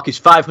Croke Park is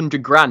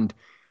 500 grand.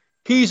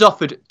 He's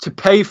offered to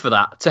pay for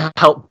that to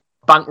help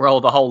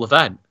bankroll the whole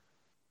event.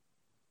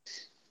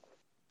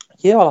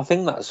 Yeah, well, I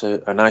think that's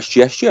a nice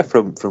gesture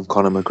from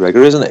Conor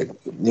McGregor, isn't it?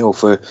 You know,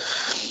 for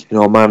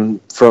a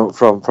man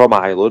from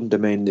Ireland. I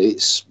mean,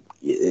 it's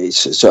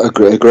sort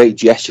of a great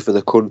gesture for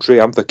the country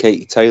and for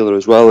Katie Taylor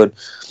as well. And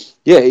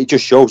yeah, it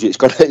just shows you it's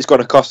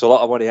going to cost a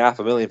lot of money,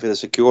 $500,000 for the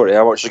security.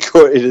 How much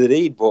security do they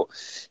need? But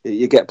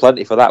you get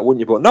plenty for that, wouldn't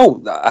you? But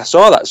no, I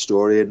saw that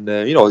story, and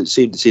it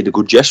seemed a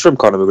good gesture from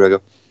Conor McGregor.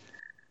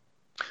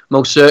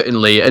 Most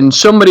certainly, and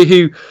somebody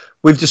who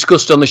we've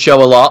discussed on the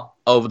show a lot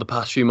over the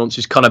past few months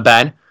is Conor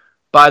Benn.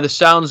 By the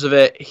sounds of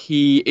it,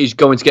 he is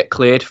going to get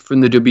cleared from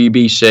the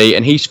WBC,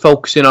 and he's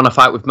focusing on a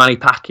fight with Manny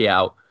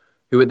Pacquiao,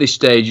 who at this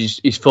stage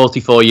is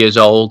 44 years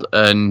old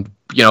and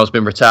has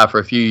been retired for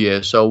a few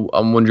years. So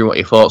I'm wondering what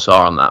your thoughts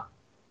are on that.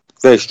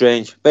 Very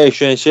strange. Very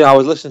strange. Yeah, I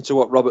was listening to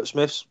what Robert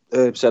Smith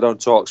said on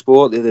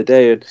TalkSport the other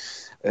day,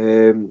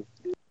 and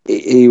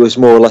he was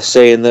more or less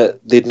saying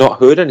that they'd not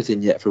heard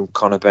anything yet from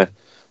Conor Benn.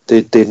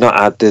 They'd not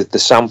had the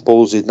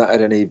samples, they'd not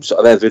had any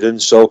sort of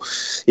evidence, so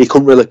he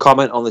couldn't really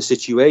comment on the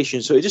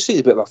situation. So it just seems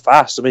a bit of a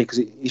farce to me, because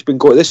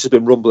this has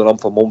been rumbling on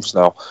for months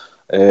now.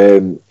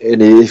 And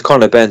if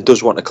Conor Benn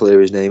does want to clear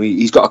his name,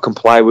 he's got to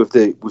comply with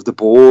the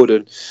board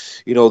and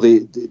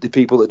the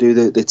people that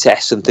do the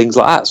tests and things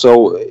like that.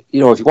 So if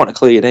you want to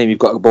clear your name, you've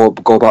got to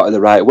go about it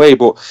the right way.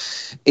 But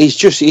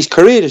his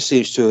career just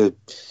seems to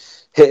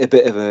hit a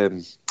bit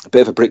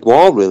of a brick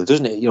wall, really,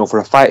 doesn't it? For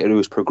a fighter who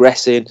is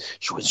progressing,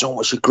 showing so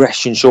much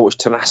aggression, so much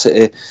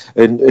tenacity,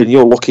 and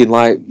you're looking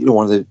like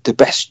one of the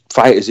best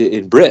fighters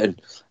in Britain.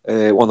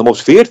 One of the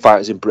most feared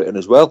fighters in Britain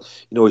as well.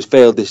 He's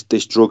failed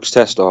this drugs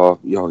test, or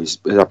his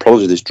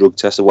apology this drug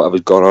test or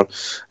whatever's gone on,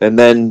 and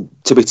then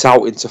to be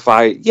touting to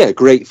fight, a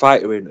great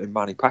fighter in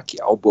Manny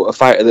Pacquiao, but a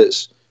fighter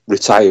that's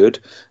retired,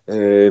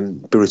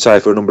 been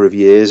retired for a number of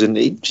years, and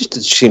it just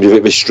seems a bit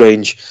of a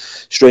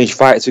strange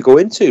fight to go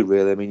into,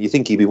 really. I mean, you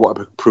think he'd be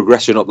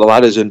progressing up the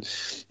ladders and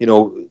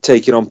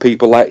taking on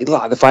people like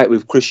the fight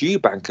with Chris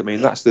Eubank. I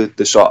mean, that's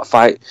the sort of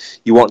fight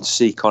you want to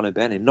see Conor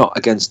Benn in, not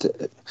against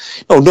it.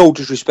 No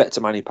disrespect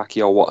to Manny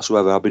Pacquiao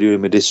whatsoever. I'd be doing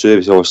him a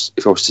disservice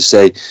if I was to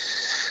say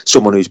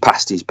someone who's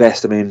past his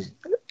best. I mean,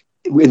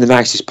 in the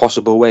nicest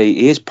possible way,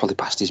 he is probably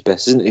past his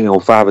best, isn't he?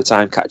 Father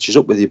time catches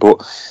up with you,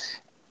 but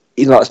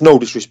that's no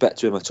disrespect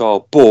to him at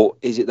all. But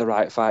is it the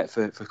right fight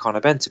for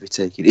Conor Benn to be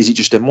taking? Is it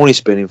just a money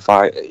spinning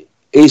fight?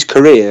 His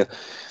career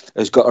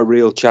has got a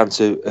real chance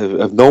of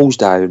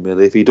nosediving,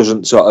 really, if he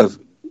doesn't sort of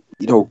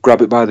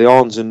grab it by the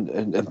horns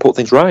and put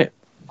things right.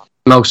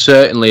 Most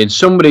certainly. And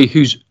somebody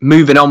who's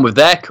moving on with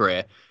their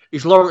career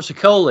is Lawrence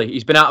Okolie.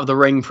 He's been out of the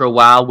ring for a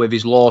while with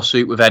his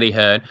lawsuit with Eddie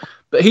Hearn,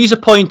 but he's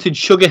appointed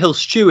Sugar Hill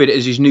Stewart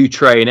as his new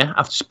trainer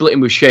after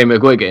splitting with Shane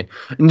McGuigan.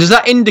 And does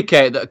that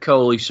indicate that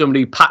Okolie is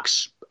somebody who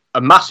packs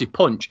a massive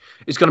punch,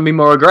 is going to be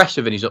more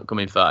aggressive in his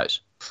upcoming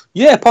fights.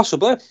 Yeah,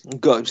 possibly.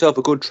 Got himself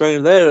a good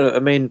trainer there. I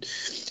mean,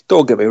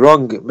 don't get me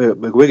wrong,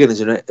 McGuigan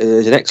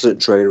is an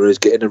excellent trainer. He's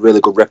getting a really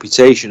good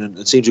reputation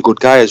and seems a good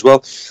guy as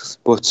well.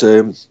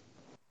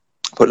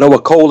 But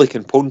Noah Coley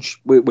can punch.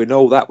 We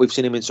know that. We've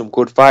seen him in some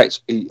good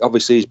fights.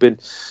 He's been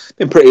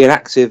pretty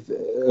inactive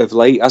of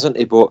late, hasn't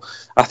he? But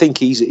I think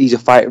he's a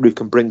fighter who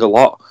can bring a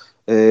lot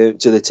to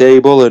the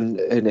table and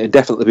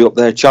definitely be up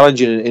there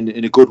challenging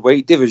in a good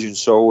weight division.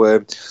 So I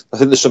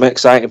think there's some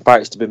exciting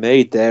fights to be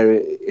made there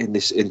in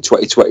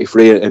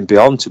 2023 and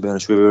beyond, to be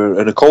honest with you.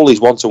 And Coley's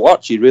one to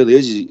watch. He really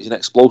is. He's an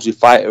explosive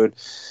fighter, and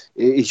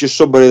he's just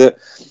somebody that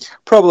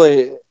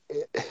probably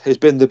has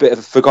been the bit of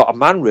a forgotten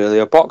man, really,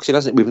 of boxing,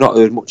 hasn't it? We've not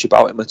heard much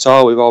about him at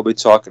all. We've all been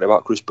talking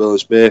about Chris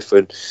Billy-Smith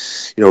and,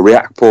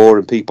 Riakporhe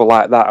and people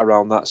like that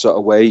around that sort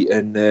of weight,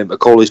 and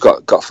Coley's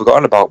got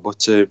forgotten about.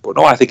 But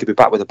no, I think he'll be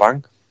back with a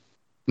bang.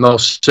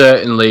 Most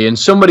certainly, and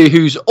somebody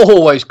who's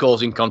always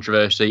causing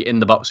controversy in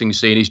the boxing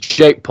scene is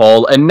Jake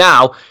Paul, and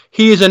now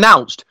he has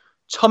announced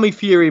Tommy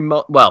Fury.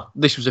 Well,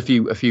 this was a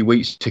few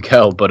weeks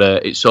ago, but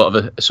it's sort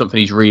of something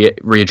he's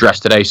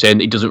readdressed today, saying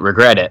he doesn't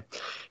regret it.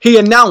 He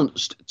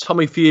announced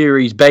Tommy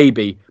Fury's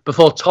baby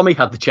before Tommy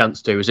had the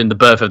chance to, as in the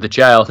birth of the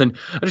child. And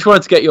I just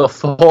wanted to get your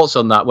thoughts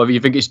on that, whether you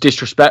think it's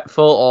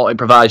disrespectful or it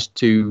provides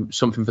to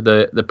something for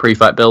the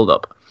pre-fight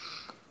build-up.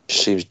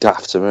 Seems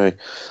daft to me.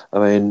 I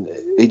mean,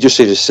 it just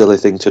seems a silly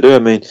thing to do. I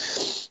mean,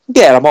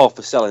 yeah, I'm all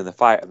for selling the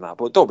fight and that,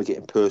 but don't be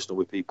getting personal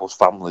with people's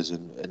families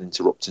and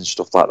interrupting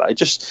stuff like that. It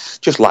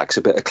just lacks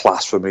a bit of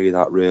class for me,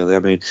 that, really. I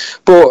mean,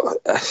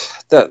 but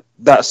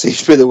that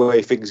seems to be the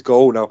way things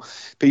go now.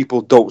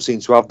 People don't seem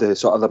to have the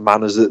sort of the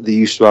manners that they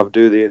used to have,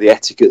 do they? The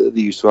etiquette that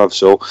they used to have.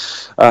 So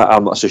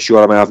I'm not so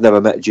sure. I mean, I've never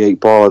met Jake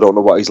Paul. I don't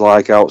know what he's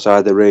like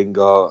outside the ring,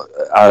 or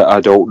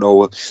I don't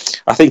know.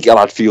 I think he'll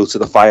add fuel to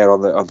the fire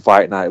on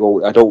fight night.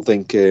 Well, I don't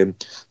think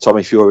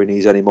Tommy Fury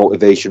needs any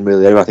motivation,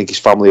 really. I think his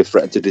family have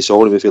threatened to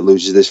disown him if he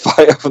loses this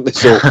fight, haven't they?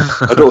 So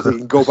I don't think he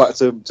can go back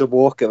to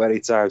Morecambe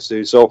anytime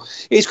soon. So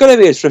it's going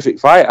to be a terrific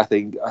fight, I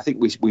think. I think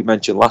we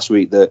mentioned last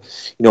week that,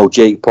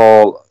 Jake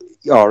Paul,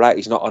 all right,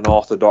 he's not an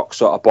orthodox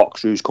sort of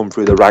boxer who's come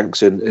through the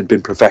ranks and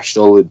been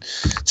professional and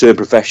turned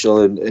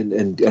professional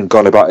and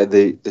gone about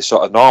it the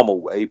sort of normal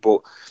way,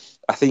 but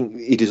I think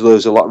he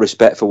deserves a lot of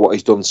respect for what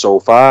he's done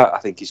so far. I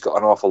think he's got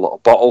an awful lot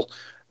of bottle,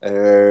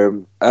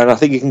 and I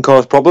think he can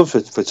cause problems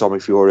for Tommy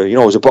Fury.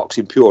 As a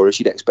boxing purist,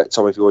 you'd expect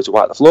Tommy Fury to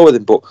wipe the floor with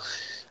him, but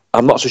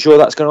I'm not so sure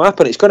that's going to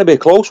happen. It's going to be a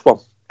close one,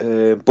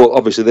 but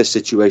obviously this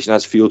situation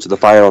adds fuel to the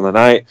fire on the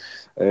night.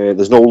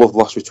 There's no love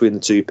lost between the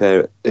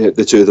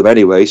two of them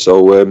anyway.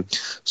 So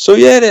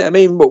yeah, I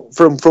mean,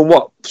 from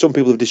what some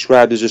people have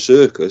described as a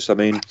circus, I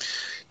mean,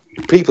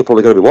 people are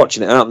probably going to be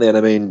watching it, aren't they? And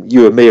I mean,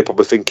 you and me are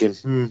probably thinking,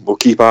 we'll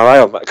keep our eye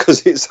on that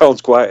because it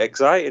sounds quite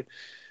exciting.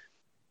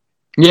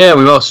 Yeah,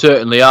 we most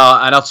certainly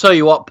are. And I'll tell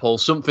you what, Paul,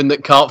 something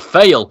that can't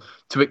fail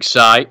to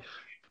excite.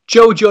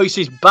 Joe Joyce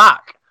is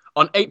back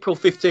on April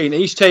 15.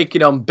 He's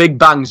taking on Big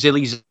Bang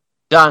Zhilei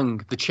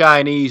Zhang, the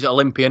Chinese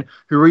Olympian,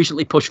 who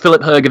recently pushed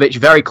Filip Hrgović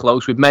very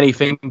close, with many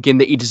thinking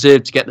that he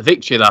deserved to get the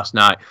victory last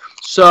night.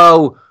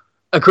 So,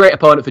 a great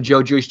opponent for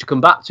Joe Joyce to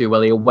come back to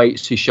while he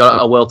awaits his shot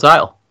at a world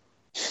title.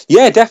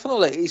 Yeah,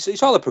 definitely.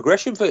 It's all a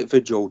progression for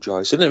Joe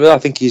Joyce, isn't it? I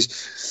think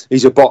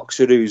he's a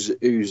boxer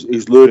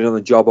who's learning on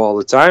the job all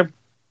the time.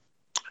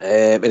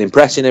 And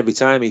impressing every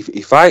time he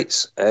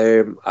fights.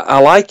 I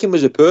like him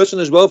as a person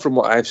as well. From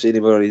what I've seen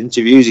him in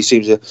interviews, he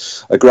seems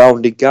a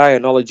grounded guy, a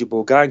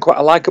knowledgeable guy, and quite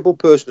a likeable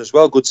person as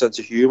well. Good sense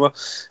of humour,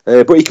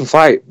 but he can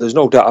fight. There's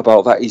no doubt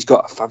about that. He's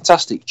got a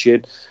fantastic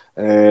chin,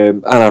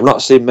 and I've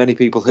not seen many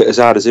people hit as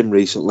hard as him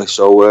recently.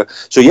 So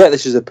yeah,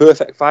 this is a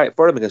perfect fight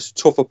for him against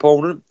a tough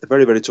opponent, a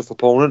very, very tough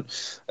opponent.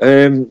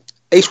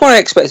 It's what I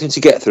expect him to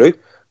get through,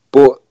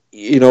 but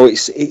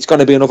it's going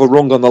to be another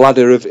rung on the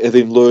ladder of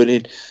him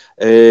learning.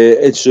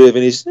 And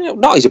serving his,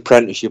 not his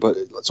apprenticeship,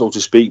 so to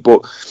speak,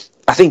 but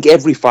I think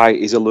every fight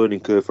is a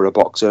learning curve for a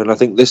boxer, and I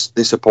think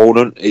this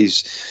opponent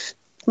is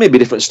maybe a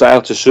different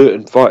style to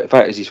certain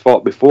fighters he's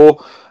fought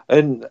before,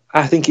 and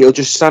I think it'll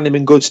just stand him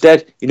in good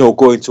stead,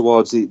 going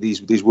towards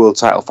these world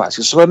title fights.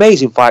 There's some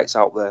amazing fights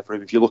out there for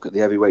him. If you look at the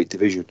heavyweight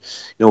division,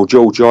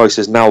 Joe Joyce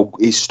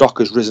his stock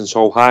has risen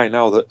so high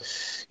now that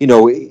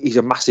he's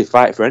a massive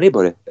fight for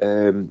anybody,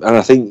 and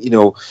I think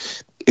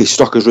his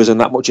stock has risen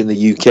that much in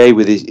the UK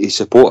with his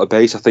supporter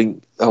base. I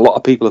think a lot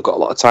of people have got a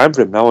lot of time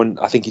for him now, and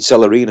I think he'd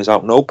sell arenas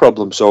out no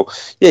problem. So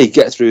yeah, he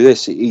gets through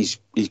this. He's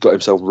got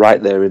himself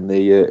right there in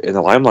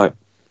the limelight.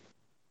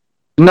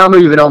 Now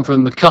moving on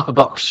from the Copper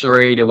Box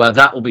Arena, where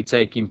that will be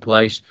taking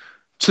place,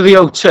 to the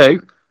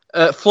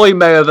O2. Floyd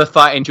Mayweather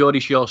fighting Geordie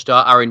Shore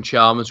star Aaron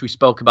Chalmers. We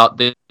spoke about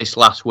this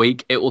last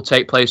week. It will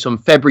take place on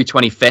February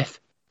 25th.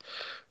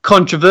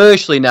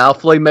 Controversially now,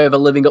 Floyd Mayweather,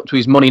 living up to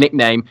his money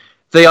nickname,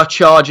 they are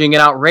charging an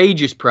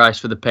outrageous price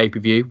for the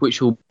pay-per-view,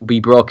 which will be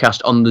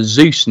broadcast on the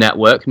Zeus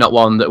network, not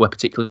one that we're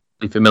particularly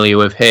familiar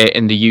with here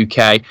in the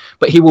UK.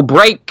 But he will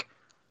break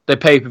the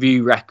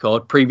pay-per-view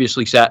record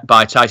previously set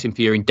by Tyson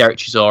Fury and Derek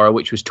Chisora,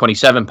 which was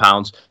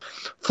 £27.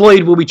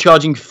 Floyd will be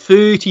charging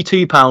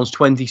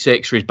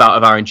 £32.26 for his bout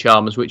of Aaron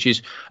Chalmers, which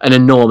is an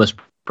enormous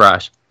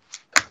price.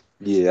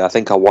 Yeah, I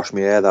think I'll wash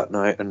my hair that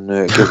night and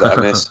give that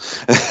a miss.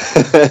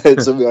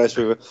 To be honest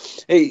with you,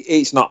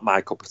 it's not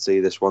my cup of tea,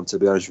 this one, to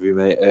be honest with you,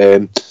 mate.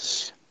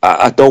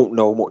 I don't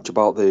know much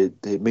about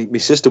my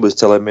sister was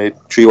telling me,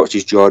 she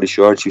watches Geordie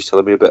Shore, and she was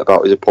telling me a bit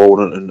about his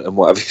opponent and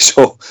whatever,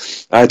 so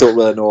I don't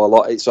really know a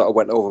lot. It sort of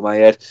went over my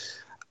head.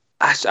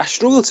 I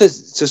struggle to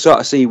sort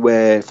of see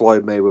where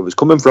Floyd Mayweather was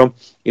coming from.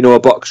 You know, a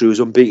boxer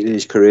who's unbeaten in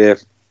his career,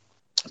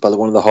 by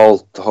one of the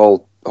Hall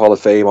of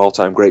Fame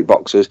all-time great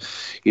boxers,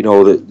 you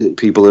know, that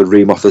people would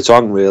ream off the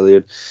tongue, really.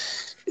 And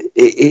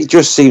it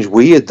just seems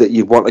weird that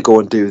you want to go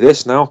and do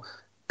this now.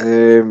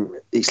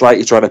 It's like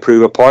you're trying to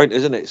prove a point,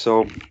 isn't it?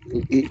 So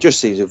it just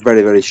seems a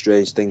very, very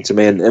strange thing to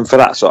me. And for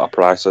that sort of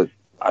price, I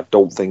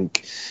don't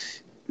think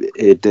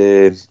it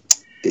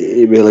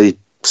really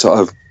sort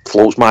of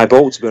floats my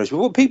boat, to be honest.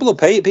 Well, people will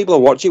pay it, people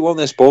will watch it, won't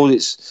they? I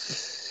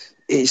suppose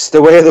it's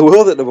the way of the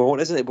world at the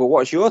moment, isn't it? But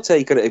what's your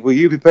take on it? Will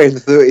you be paying the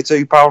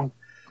 £32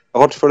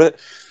 odd for it?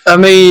 I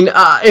mean,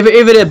 if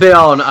it had been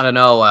on, I don't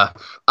know,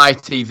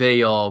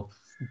 ITV or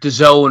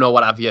DAZN or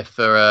what have you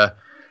for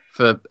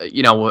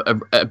you know,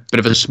 a bit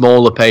of a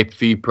smaller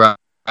pay-per-view price,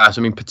 I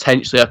mean,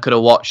 potentially I could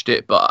have watched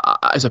it, but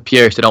as a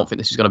purist, I don't think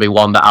this is going to be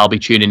one that I'll be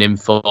tuning in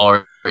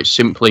for. It's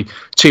simply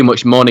too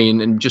much money,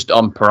 and just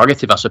on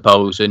prerogative, I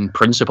suppose, in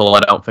principle,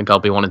 I don't think I'll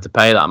be wanting to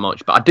pay that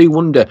much. But I do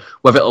wonder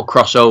whether it'll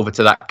cross over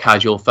to that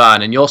casual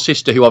fan. And your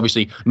sister, who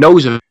obviously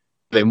knows of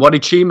him, what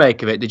did she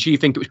make of it? Did she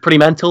think it was pretty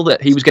mental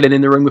that he was getting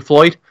in the ring with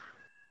Floyd?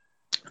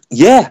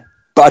 Yeah,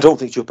 but I don't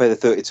think she'll pay the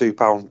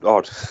 £32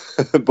 odd.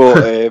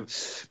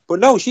 But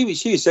no, she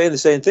was saying the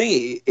same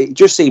thing. It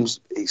just seems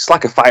it's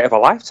like a fight of a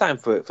lifetime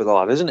for the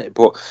lad, isn't it?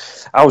 But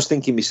I was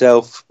thinking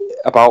myself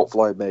about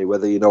Floyd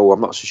Mayweather. You know,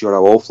 I'm not so sure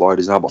how old Floyd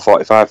is now, but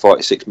 45,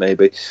 46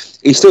 maybe.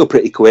 He's still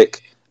pretty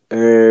quick.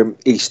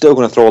 He's still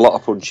going to throw a lot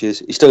of punches.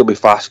 He's still going to be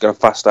fast, going to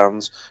have fast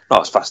hands.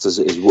 Not as fast as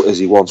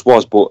he once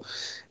was, but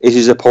is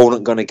his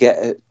opponent going to get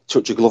a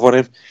touch of glove on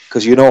him?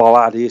 Because you know how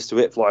hard he is to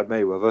hit Floyd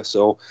Mayweather.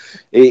 So,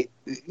 it's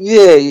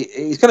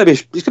going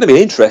to be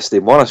an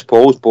interesting one, I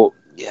suppose. But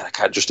yeah, I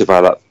can't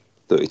justify that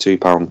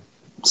 £32.60,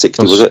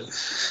 was it?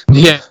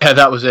 Yeah,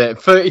 that was it.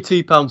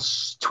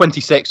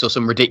 £32.26 or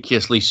some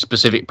ridiculously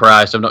specific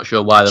price. I'm not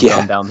sure why they've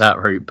gone down that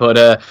route.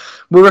 But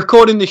we're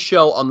recording this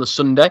show on the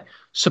Sunday.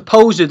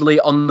 Supposedly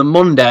on the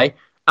Monday,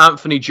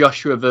 Anthony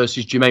Joshua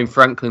versus Jermaine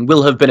Franklin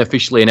will have been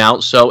officially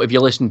announced. So if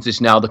you're listening to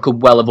this now, there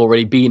could well have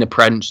already been a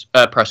press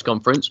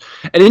conference.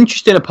 An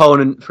interesting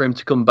opponent for him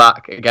to come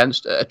back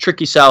against. A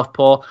tricky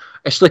southpaw,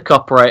 a slick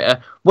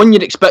operator. One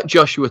you'd expect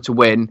Joshua to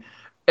win.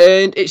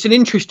 And it's an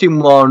interesting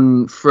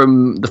one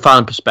from the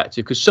fan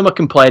perspective, because some are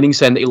complaining,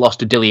 saying that he lost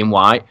to Dillian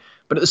Whyte.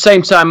 But at the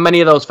same time,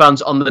 many of those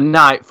fans on the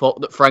night thought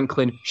that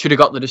Franklin should have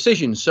got the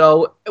decision.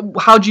 So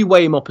how do you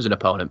weigh him up as an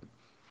opponent?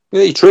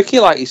 Really tricky,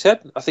 like you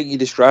said. I think you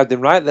described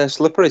him right. They're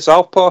slippery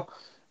southpaw.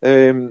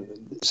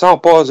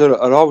 Southpaws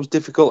are always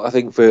difficult, I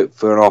think, for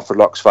an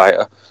orthodox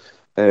fighter.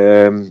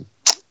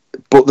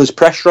 But there's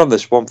pressure on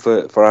this one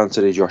for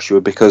Anthony Joshua,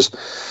 because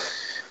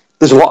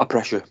there's a lot of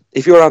pressure.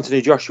 If you're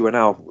Anthony Joshua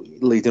now,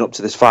 leading up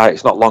to this fight,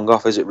 it's not long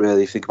off, is it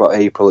really? Think about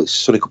April,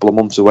 it's only a couple of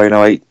months away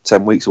now,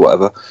 8-10 weeks or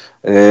whatever.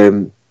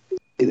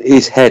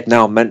 His head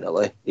now,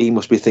 mentally, he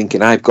must be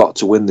thinking, I've got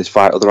to win this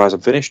fight, otherwise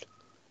I'm finished.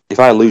 If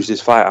I lose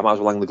this fight, I might as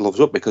well hang the gloves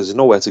up, because there's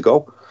nowhere to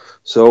go.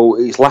 So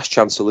it's last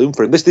chance saloon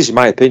for him. This is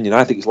my opinion.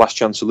 I think it's last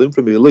chance saloon for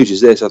him. If he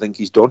loses this, I think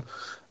he's done.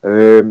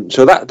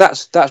 So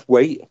that's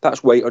weight.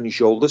 That's weight on your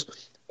shoulders.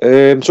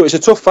 So it's a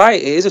tough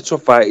fight. It is a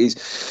tough fight.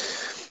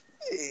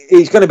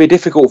 It's going to be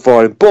difficult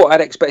for him, but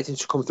I'd expect him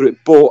to come through it.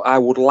 But I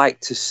would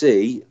like to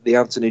see the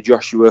Anthony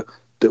Joshua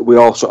that we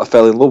all sort of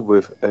fell in love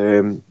with.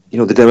 The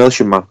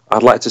Demolition Man.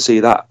 I'd like to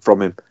see that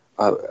from him.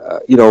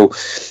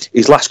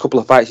 His last couple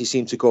of fights, he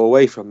seemed to go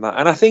away from that,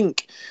 and I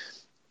think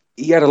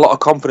he had a lot of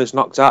confidence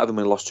knocked out of him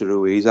when he lost to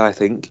Ruiz. I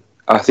think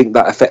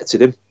that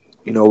affected him.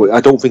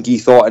 I don't think he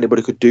thought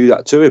anybody could do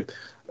that to him,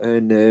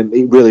 and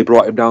it really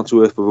brought him down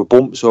to earth with a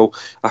bump. So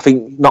I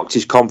think knocked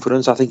his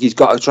confidence. I think he's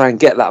got to try and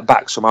get that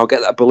back somehow,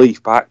 get that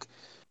belief back,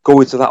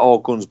 go into that all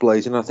guns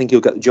blazing, and I think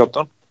he'll get the job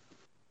done.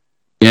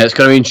 Yeah, it's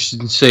going to be interesting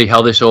to see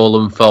how this all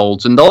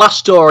unfolds. And the last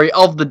story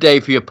of the day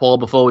for you, Paul,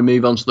 before we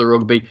move on to the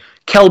rugby,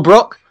 Kell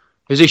Brook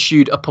has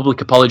issued a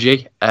public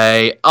apology.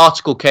 An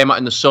article came out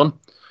in The Sun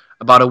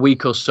about a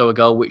week or so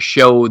ago which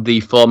showed the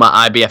former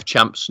IBF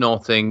champ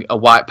snorting a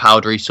white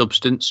powdery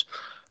substance.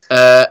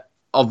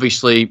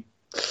 Obviously,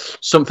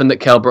 something that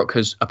Kell Brook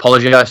has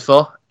apologised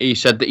for. He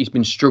said that he's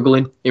been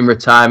struggling in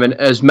retirement,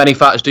 as many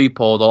fighters do,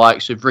 Paul. The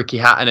likes of Ricky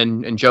Hatton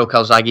and Joe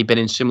Calzaghe been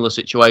in similar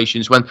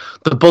situations. When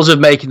the buzz of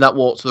making that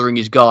walk to the ring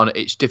is gone,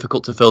 it's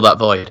difficult to fill that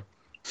void.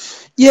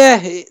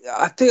 Yeah,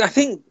 I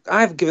think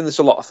I've given this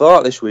a lot of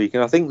thought this week,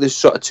 and I think there's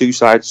sort of two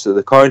sides to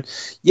the coin.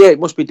 Yeah, it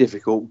must be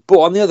difficult, but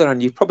on the other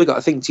hand, you've probably got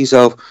to think to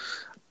yourself,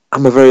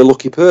 I'm a very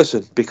lucky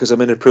person because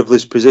I'm in a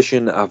privileged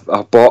position.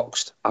 I've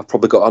boxed. I've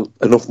probably got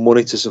enough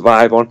money to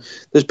survive on.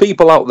 There's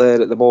people out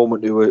there at the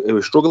moment who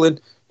are struggling,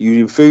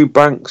 using food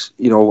banks,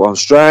 on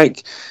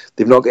strike.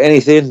 They've not got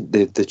anything.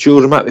 The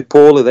children might be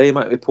poorly. They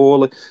might be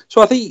poorly.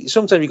 So I think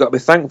sometimes you've got to be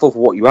thankful for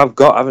what you have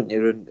got, haven't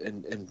you?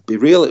 And be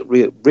real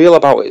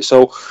about it.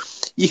 So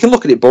you can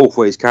look at it both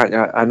ways, can't you?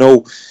 I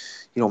know.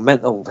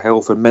 Mental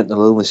health and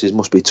mental illnesses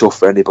must be tough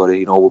for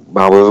anybody,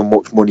 however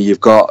much money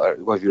you've got,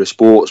 whether you're a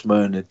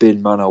sportsman, a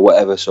bin man or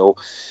whatever. So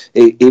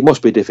it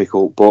must be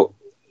difficult, but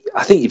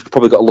I think you've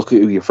probably got to look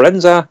at who your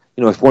friends are.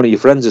 If one of your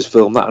friends has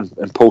filmed that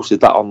and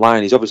posted that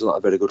online, he's obviously not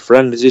a very good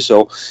friend, is he?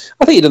 So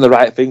I think you've done the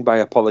right thing by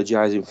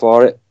apologising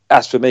for it.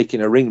 As for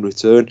making a ring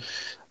return,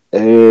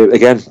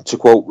 again, to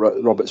quote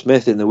Robert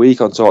Smith in the week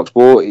on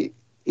TalkSport,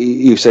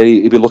 he said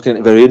he'd be looking at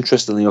it very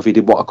interestingly if he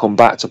did want to come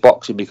back to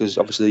boxing, because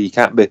obviously you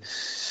can't be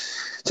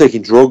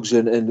taking drugs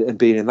and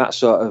being in that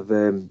sort of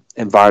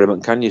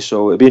environment, can you?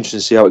 So it'd be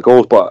interesting to see how it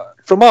goes. But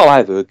from all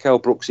I've heard, Kell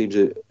Brook seems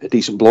a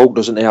decent bloke,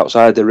 doesn't he,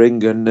 outside the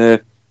ring? And I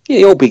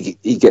hope he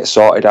gets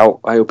sorted out.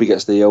 I hope he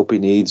gets the help he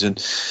needs.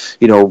 And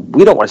we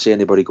don't want to see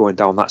anybody going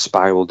down that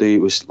spiral, do you?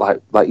 It was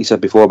like you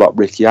said before about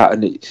Ricky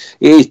Hatton. It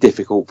is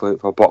difficult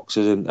for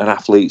boxers and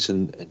athletes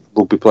and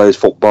rugby players,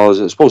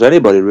 footballers, I suppose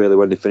anybody really,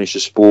 when they finish a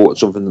sport,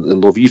 something that they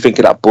love. You think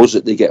of that buzz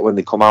that they get when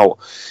they come out,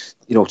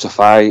 to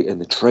fight, and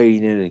the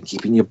training and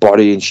keeping your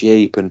body in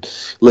shape and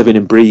living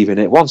and breathing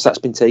it. Once that's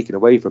been taken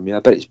away from you,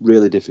 I bet it's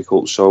really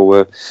difficult.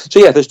 So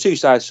yeah, there's two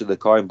sides to the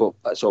coin, but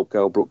let's hope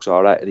Kell Brook's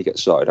all right and he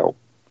gets sorted out.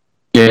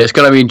 Yeah, it's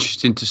going to be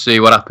interesting to see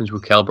what happens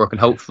with Kell Brook, and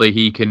hopefully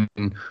he can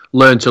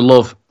learn to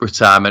love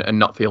retirement and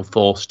not feel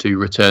forced to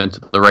return to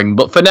the ring.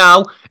 But for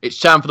now, it's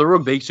time for the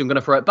rugby, so I'm going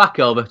to throw it back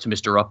over to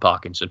Mr. Rob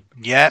Parkinson.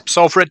 Yeah,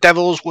 Salford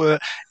Devils were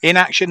in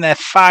action, their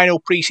final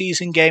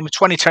pre-season game of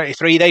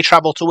 2023. They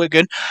travelled to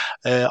Wigan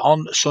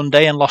on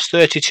Sunday and lost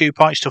 32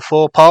 points to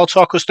 4. Paul,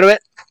 talk us through it.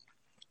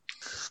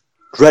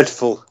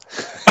 Dreadful.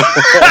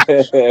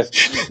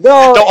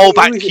 No, don't hold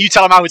back. You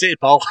tell them how it is,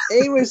 Paul.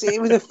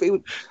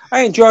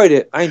 I enjoyed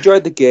it. I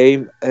enjoyed the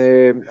game.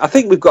 I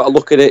think we've got to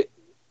look at it.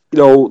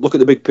 Look at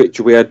the big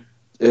picture. We had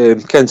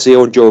Ken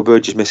Sio and Joe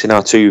Burgess missing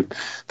our two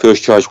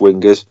first choice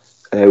wingers.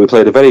 We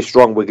played a very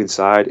strong Wigan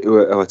side.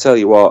 Who I tell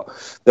you what,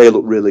 they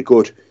look really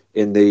good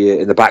in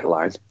the back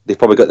line. They've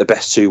probably got the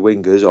best two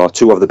wingers, or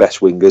two of the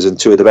best wingers, and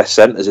two of the best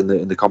centres in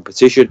the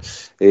competition.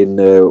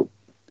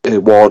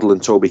 In Wardle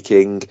and Toby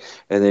King,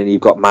 and then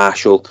you've got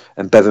Marshall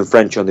and Bevan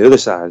French on the other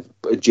side,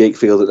 Jake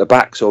Field at the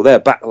back. So their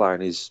back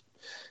line is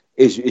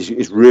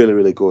really,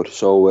 really good.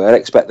 So I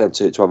expect them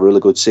to have a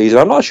really good season.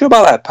 I'm not sure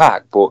about their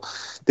pack, but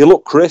they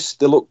look crisp.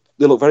 They look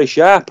very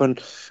sharp,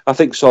 and I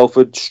think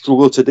Salford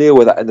struggled to deal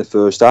with that in the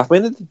first half.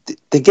 I mean,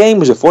 the game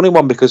was a funny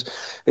one because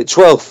at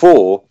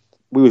 12-4,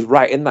 we was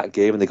right in that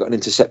game, and they got an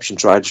interception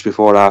try just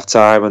before half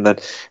time. And then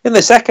in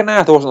the second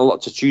half, there wasn't a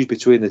lot to choose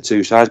between the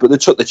two sides, but they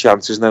took the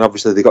chances. And then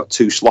obviously they got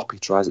two sloppy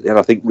tries at the end.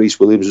 I think Rhys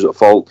Williams was at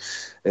fault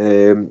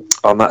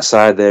on that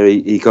side there.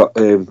 He got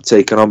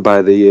taken on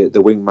by the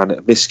wingman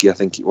at Miski, I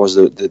think it was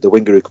the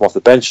winger who come off the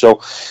bench. So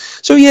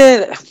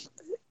yeah,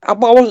 I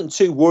wasn't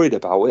too worried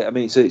about it. I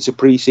mean, it's a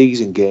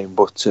pre-season game,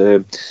 but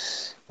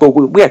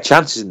we had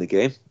chances in the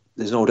game.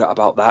 There's no doubt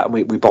about that, and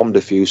we bombed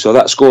a few. So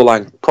that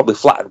scoreline probably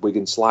flattered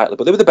Wigan slightly,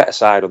 but they were the better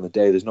side on the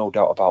day. There's no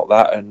doubt about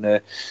that. And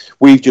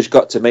we've just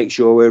got to make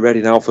sure we're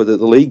ready now for the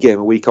league game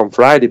a week on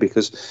Friday,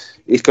 because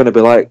it's going to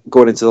be like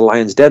going into the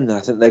Lions' Den.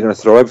 I think they're going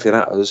to throw everything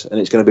at us, and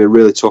it's going to be a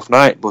really tough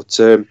night. But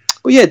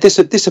yeah,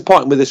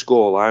 disappointing with the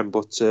scoreline.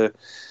 But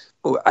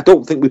I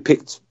don't think we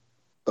picked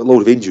a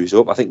load of injuries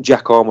up. I think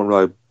Jack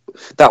Ormonroy,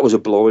 that was a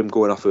blow, him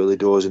going off early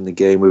doors in the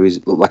game with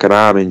his looked like an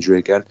arm injury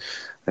again.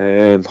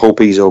 Hope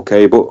he's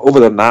okay, but other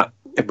than that,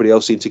 everybody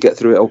else seemed to get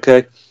through it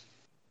okay.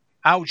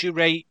 How do you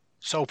rate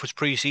Salford's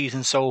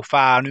pre-season so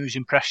far, and who's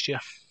impressed you?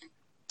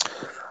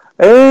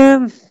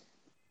 I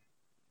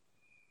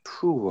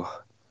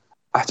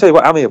tell you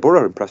what, Amir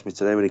Burrow impressed me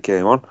today when he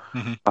came on.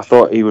 Mm-hmm. I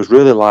thought he was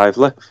really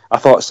lively. I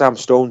thought Sam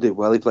Stone did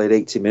well. He played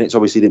 80 minutes.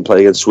 Obviously, he didn't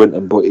play against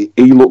Swinton, but he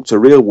looked a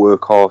real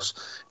workhorse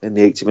in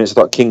the 80 minutes. I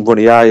thought King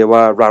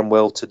Vuniyayawa ran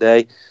well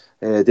today.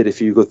 Did a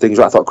few good things.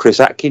 I thought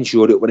Chris Atkins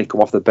showed it when he come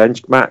off the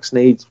bench. Mark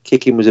Sneed's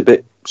kicking was a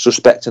bit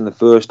suspect in the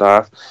first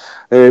half.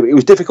 It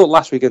was difficult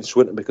last week against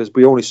Swinton because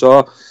we only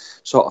saw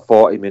sort of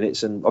 40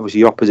 minutes, and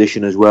obviously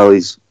opposition as well.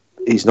 He's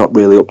not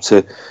really up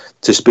to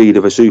speed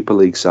of a Super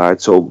League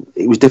side, so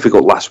it was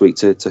difficult last week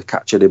to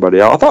catch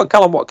anybody out. I thought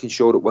Callum Watkins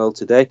showed it well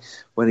today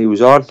when he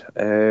was on.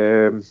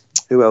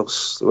 Who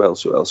else?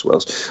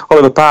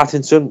 Oliver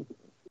Partington.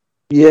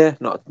 Yeah,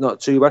 not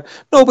too bad.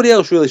 Nobody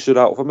else really stood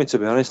out for me, to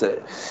be honest.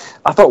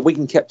 I thought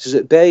Wigan kept us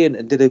at bay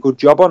and did a good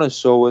job on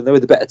us, and they were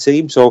the better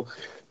team. So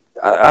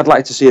I'd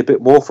like to see a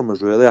bit more from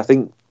us, really. I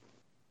think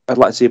I'd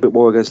like to see a bit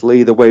more against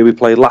Leigh, the way we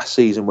played last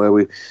season, where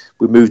we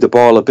moved the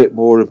ball a bit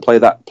more and play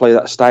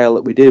that style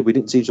that we did. We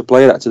didn't seem to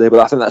play that today, but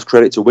I think that's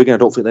credit to Wigan. I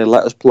don't think they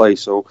let us play.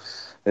 So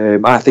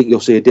I think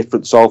you'll see a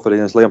different Salford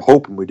against Leigh. I'm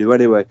hoping we do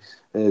anyway.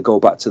 Go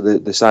back to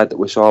the side that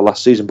we saw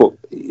last season. But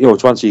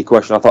to answer your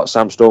question, I thought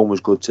Sam Stone was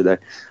good today.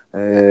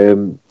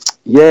 Dion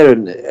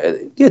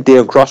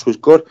Cross was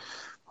good.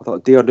 I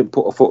thought Dion didn't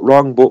put a foot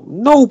wrong, but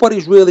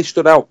nobody's really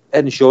stood out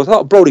any shows. I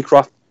thought Brodie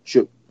Croft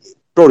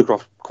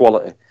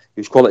quality.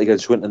 He was quality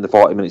against Swinton the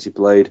 40 minutes he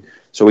played,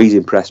 so he's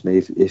impressed me.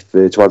 If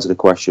to answer the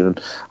question,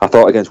 and I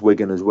thought against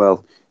Wigan as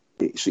well,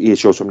 he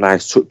showed some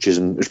nice touches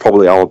and was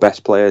probably our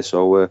best player.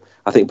 So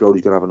I think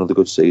Brodie's going to have another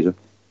good season.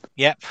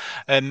 Yeah,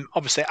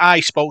 obviously I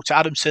spoke to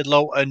Adam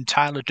Sidlow and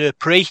Tyler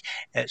Dupree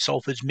at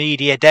Salford's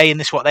Media Day, and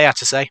this is what they had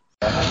to say.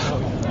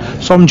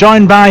 So I'm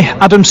joined by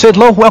Adam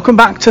Sidlow. Welcome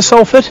back to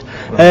Salford.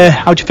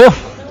 How do you feel?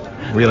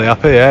 Really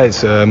happy, yeah.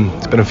 It's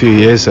been a few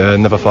years.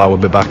 Never thought I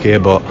would be back here,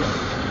 but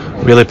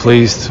really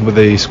pleased with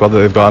the squad that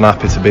they've got and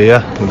happy to be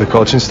here with the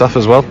coaching staff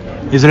as well.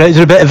 Is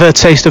there a bit of a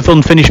taste of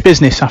unfinished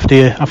business after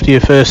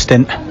your first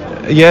stint?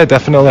 Yeah,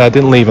 definitely. I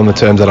didn't leave on the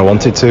terms that I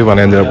wanted to when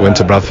I ended up going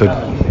to Bradford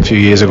a few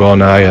years ago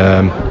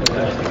now.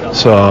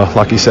 So,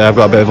 like you say, I've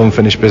got a bit of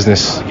unfinished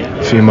business.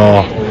 A few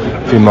more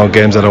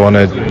games that I want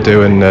to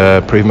do and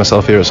prove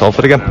myself here at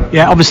Salford again.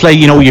 Yeah, obviously,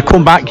 you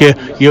come back,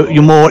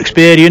 you're more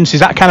experienced. Is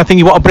that kind of thing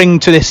you want to bring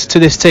to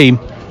this team?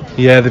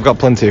 Yeah, they've got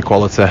plenty of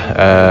quality,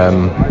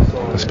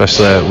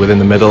 especially within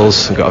the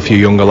middles. They've got a few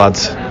younger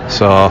lads,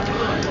 so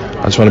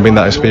I just want to bring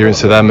that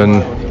experience to them,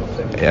 and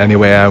any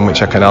way in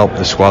which I can help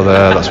the squad,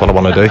 that's what I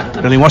want to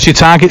do. Really, what's your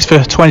targets for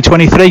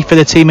 2023 for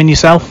the team and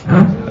yourself?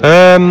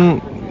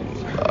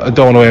 I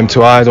don't want to aim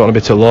too high, I don't want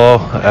to be too low,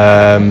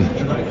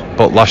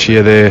 but last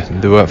year they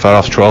weren't far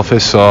off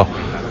trophies, so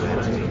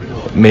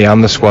me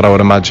and the squad, I would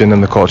imagine,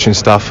 and the coaching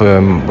staff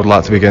would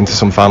like to be getting to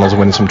some finals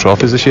and winning some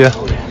trophies this year.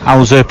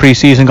 How's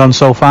pre-season gone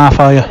so far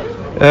for you?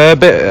 A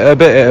bit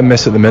hit and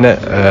miss at the minute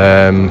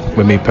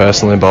with me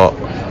personally, but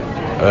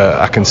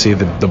I can see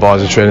the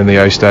boys are training the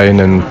house down,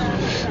 and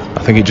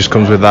I think it just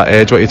comes with that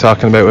age, what you're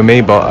talking about with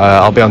me, but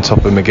I'll be on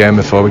top of my game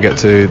before we get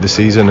to the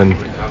season and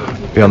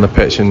be on the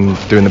pitch and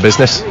doing the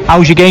business.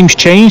 How's your games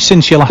changed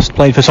since you last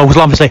played for Salford?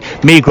 Obviously,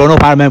 me growing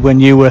up, I remember when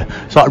you were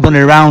sort of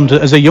running around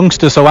as a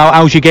youngster, so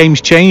how's your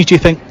games changed, do you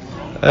think?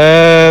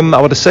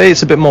 I would say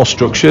it's a bit more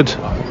structured,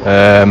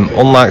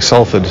 unlike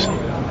Salford,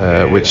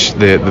 which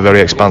they're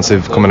very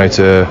expansive, coming out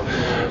to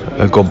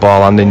a good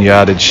ball and in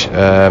yardage.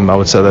 I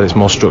would say that it's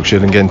more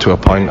structured and getting to a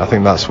point. I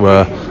think that's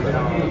where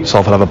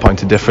Salford have a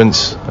point of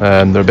difference.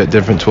 They're a bit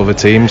different to other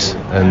teams,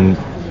 and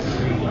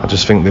I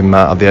just think they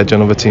might have the edge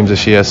on other teams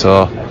this year,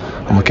 so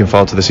I'm looking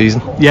forward to the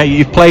season. Yeah,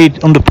 you've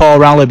played under Paul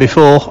Rowley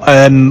before.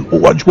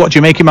 What do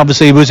you make him?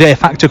 Obviously, was it a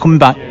factor coming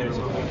back?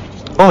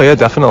 Oh yeah,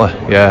 definitely.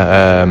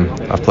 Yeah,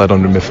 I've played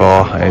under him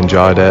before. I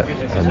enjoyed it,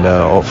 and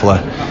hopefully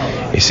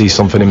he sees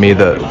something in me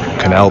that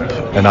can help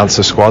enhance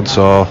the squad.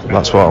 So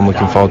that's what I'm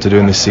looking forward to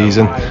doing this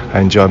season.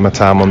 I enjoyed my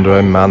time under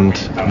him and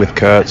with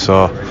Kurt.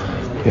 So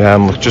yeah,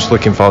 I'm just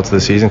looking forward to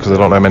the season because I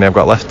don't know how many I've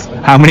got left.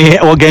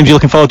 What games are you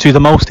looking forward to the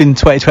most in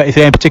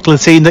 2023? Any particular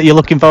team that you're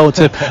looking forward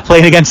to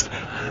playing against?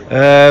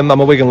 I'm a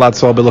Wigan lad,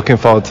 so I'll be looking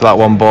forward to that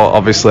one, but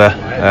obviously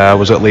I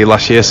was at Leeds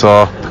last year,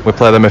 so we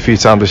played them a few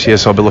times this year,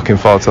 so I'll be looking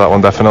forward to that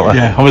one definitely.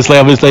 Yeah, obviously,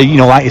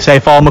 like you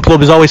say, former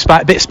club is always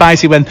a bit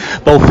spicy when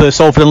both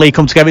Salford and Leeds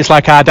come together. It's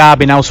like our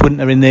derby now,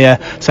 Swinton are in the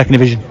second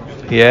division.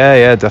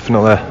 Yeah,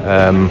 definitely.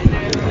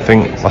 I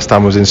think last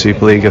time I was in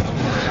Super League,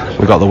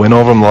 we got the win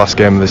over them one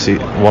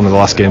of the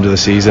last games of the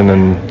season,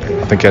 and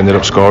I think I ended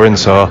up scoring,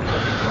 so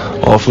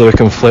hopefully we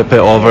can flip it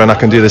over and I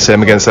can do the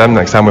same against them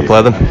next time we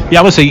play them. Yeah,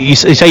 obviously you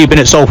say you've been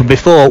at Salford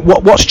before.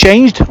 What's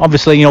changed?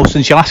 Obviously,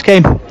 since you last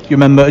came. Do you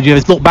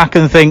look back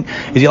and think,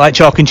 is it like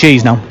chalk and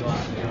cheese now?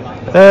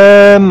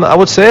 I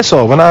would say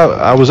so. When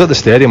I was at the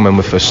stadium when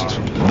they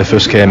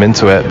first came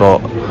into it,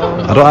 but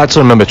I don't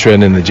actually remember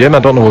training in the gym. I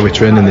don't know where we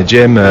trained in the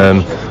gym,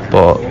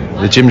 but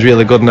the gym's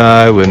really good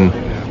now, and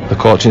the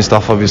coaching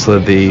staff, obviously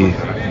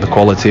the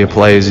quality of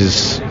players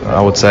is,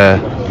 I would say,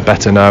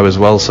 better now as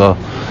well. So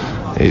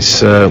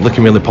it's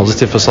looking really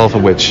positive for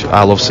Salford, which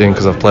I love seeing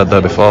because I've played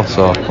there before,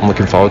 so I'm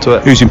looking forward to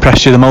it. Who's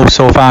impressed you the most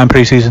so far in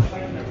pre-season?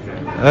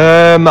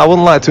 I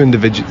wouldn't like to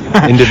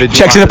individualise.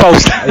 Checks in the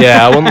post.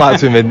 Yeah, I wouldn't like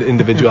to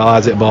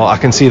individualise it, but I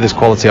can see there's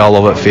quality all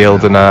over the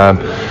field, and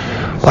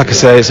like I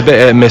say, it's a bit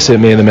hit and miss at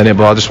me in the minute,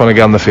 but I just want to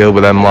get on the field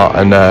with them lot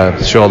and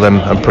show them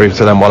and prove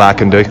to them what I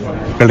can do.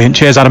 Brilliant.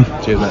 Cheers, Adam.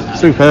 Cheers, mate.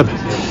 Superb.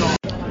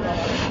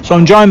 So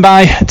I'm joined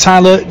by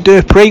Tyler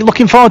Dupree.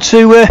 Looking forward to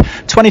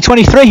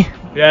 2023.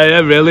 Yeah,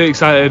 really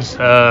excited.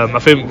 I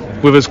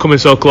think with us coming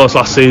so close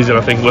last season,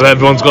 I think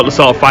everyone's got the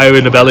sort of fire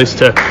in the bellies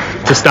to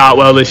start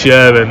well this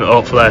year and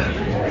hopefully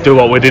do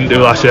what we didn't do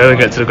last year and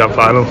get to the grand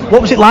final.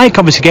 What was it like,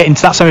 obviously, getting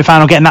to that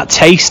semi-final, getting that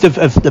taste of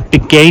the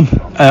big game?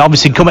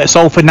 Obviously, coming to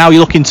Salford now, you're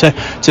looking to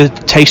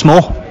taste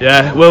more.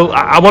 Yeah, well,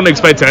 I wasn't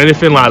expecting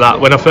anything like that.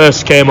 When I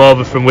first came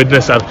over from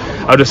Widnes, I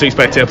was just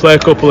expecting to play a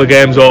couple of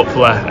games,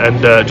 hopefully,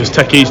 and just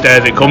take each day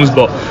as it comes.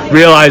 But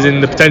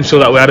realising the potential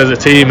that we had as a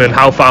team and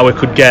how far we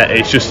could get,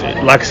 it's just,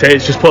 like I say,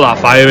 it's just put that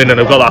fire in,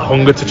 and I've got that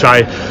hunger to try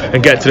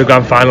and get to the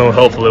grand final and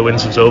hopefully win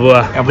some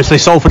silverware. Obviously,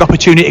 Salford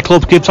Opportunity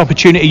Club gives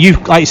opportunity. You,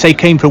 like you say,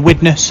 came from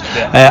Widnes.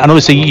 Lagos, and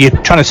obviously you're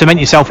trying to cement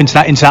yourself into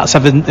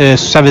that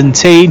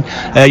 17.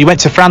 You went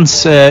to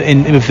France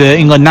with the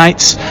England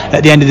Knights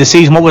at the end of the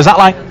season. What was that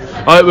like?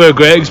 Oh, it was a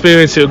great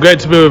experience. It was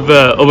great to be with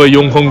other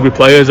young, hungry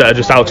players that are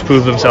just out to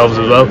prove themselves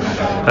as well.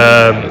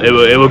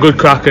 It were good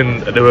crack,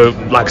 and they were,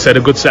 like I said,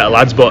 a good set of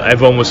lads. But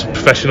everyone was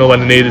professional when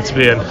they needed to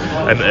be, and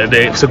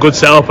it's a good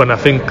setup. And I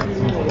think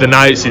the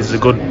Knights is a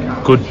good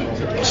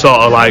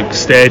sort of like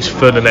stage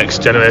for the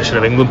next generation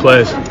of England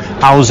players.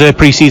 How's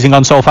pre-season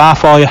gone so far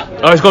for you?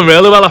 Oh, it's gone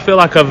really well. I feel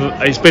like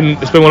it's been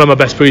one of my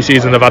best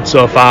pre-seasons I've had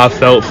so far. I've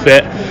felt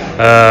fit.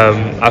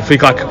 I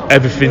think like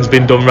everything's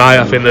been done right.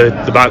 I think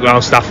the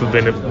background staff have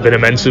been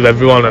immense with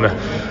everyone, and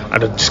I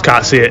just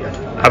can't see it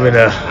having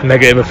a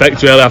negative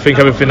effect really. I think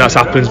everything that's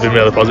happened has been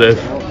really positive.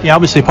 Yeah,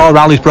 obviously Paul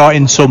Rowley's brought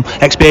in some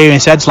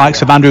experienced heads like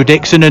Andrew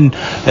Dixon and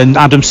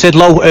Adam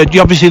Sidlow.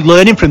 You're obviously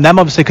learning from them,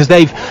 obviously, because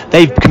they've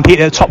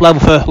competed at the top level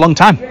for a long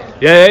time.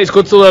 Yeah, it's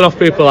good to learn off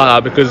people like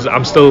that, because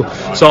I'm still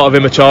sort of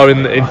immature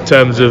in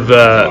terms of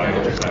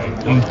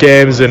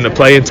games and the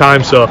playing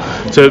time, so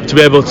to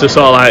be able to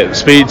sort of like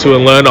speak to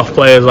and learn off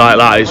players like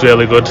that is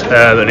really good,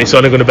 and it's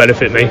only going to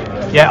benefit me.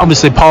 Yeah,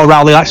 obviously Paul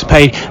Rowley likes to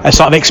play a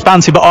sort of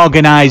expansive,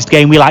 organised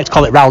game. We like to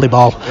call it Rowley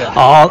ball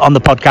on the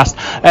podcast.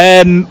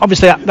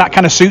 Obviously that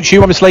kind of suits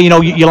you. Obviously,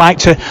 you like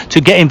to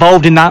get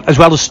involved in that as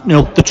well as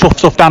the tough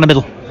stuff down the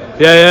middle.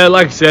 Yeah,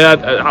 like I say,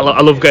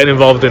 I love getting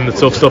involved in the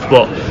tough stuff,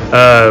 but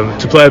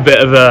to play a bit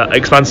of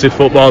expansive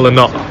football and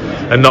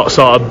not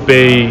sort of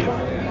be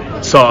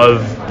sort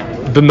of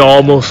the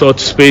normal, so to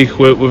speak.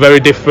 We're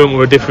very different.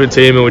 We're a different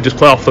team, and we just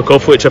play off the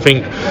cuff, which I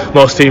think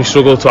most teams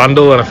struggle to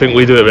handle, and I think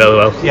we do it really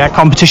well. Yeah,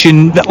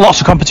 competition,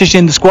 lots of competition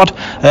in the squad.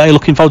 Are you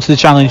looking forward to the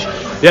challenge?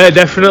 Yeah,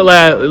 definitely.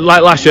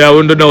 Like last year, I was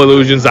under no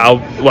illusions that I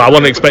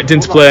wasn't expecting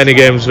to play any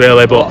games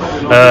really, but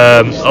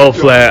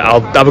hopefully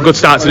I'll have a good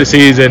start to the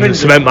season,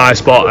 cement my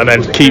spot, and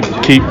then keep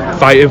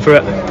fighting for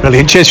it.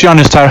 Brilliant. Cheers for your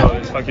honours,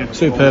 Tara. Thank you.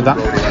 Superb that.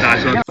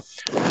 Nice one.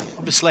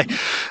 Obviously,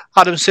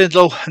 Adam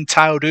Sidlow and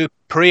Tyler O'Dwyer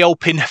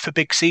pre-open for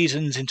big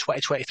seasons in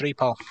 2023,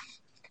 Paul.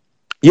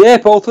 Yeah,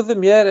 both of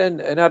them, yeah.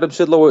 And Adam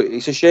Sidlow,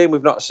 it's a shame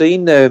we've not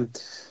seen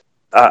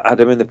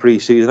Adam in the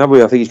pre-season, have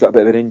we? I think he's got a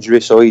bit of an injury,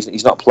 so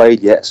he's not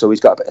played yet, so he's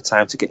got a bit of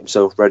time to get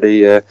himself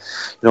ready.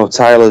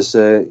 Tyler's,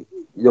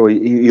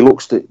 he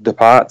looks the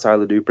part,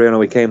 Tyler Dupree. I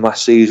know he came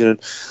last season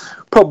and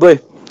probably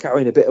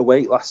carrying a bit of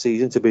weight last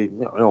season, to be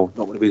not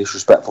going to be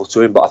disrespectful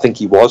to him, but I think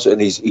he was, and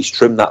he's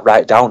trimmed that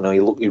right down now.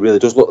 He really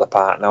does look the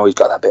part now. He's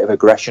got that bit of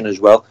aggression as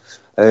well,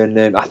 and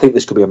I think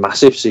this could be a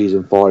massive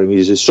season for him.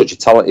 He's such a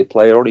talented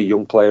player, only a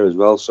young player as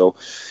well, so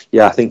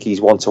yeah, I think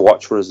he's one to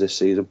watch for us this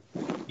season.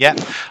 Yeah,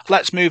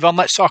 let's move on.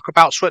 Let's talk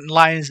about Swinton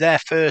Lions, their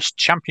first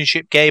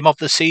championship game of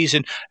the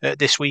season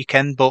this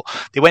weekend, but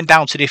they went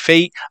down to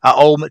defeat at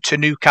home to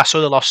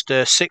Newcastle. They lost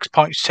 6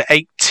 points to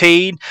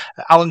 18.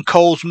 Alan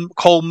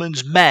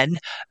Coleman's men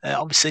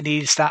obviously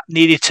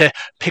needed to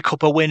pick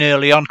up a win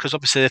early on, because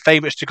obviously they're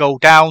favourites to go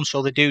down,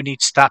 so they do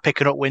need to start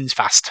picking up wins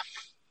fast.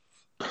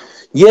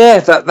 Yeah,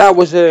 that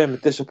was a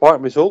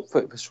disappointing result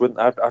for Swinton.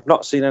 I've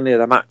not seen any of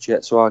the match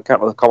yet, so I can't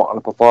really comment on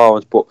the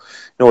performance. But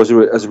as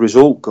a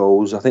result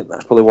goes, I think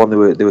that's probably one they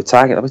were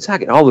targeting. They were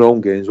targeting all their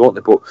own games, weren't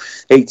they? But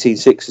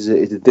 18-6 is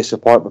a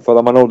disappointment for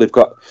them. I know they've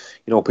got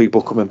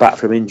people coming back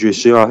from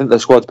injuries soon. I think the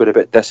squad's been a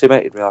bit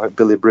decimated. I think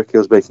Billy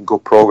Brickhill's making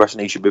good progress,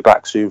 and he should be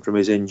back soon from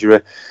his injury.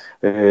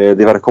 They've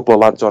had a couple of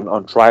lads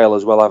on trial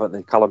as well, haven't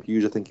they? Callum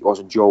Hughes, I think it was,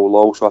 and Joe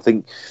Lowe. So I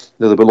think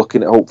they'll be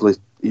looking at hopefully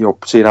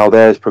seeing how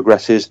their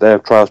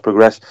trials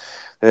progress.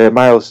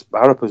 Miles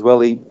Harrop as well.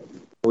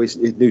 His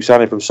new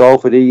signing from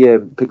Salford. He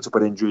picked up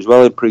an injury as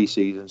well in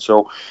pre-season.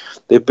 So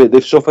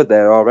they've suffered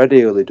there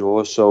already early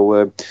doors. So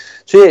yeah,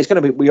 it's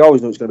going to be. We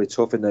always know it's going to be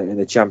tough in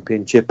the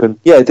championship. And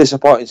yeah, a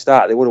disappointing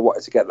start. They would have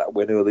wanted to get that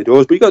win early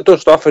doors, but you got to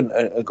dust off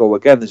and go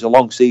again. There's a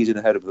long season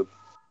ahead of them.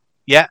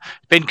 Yeah,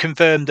 been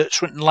confirmed that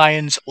Swinton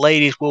Lions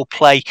ladies will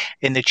play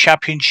in the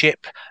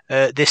championship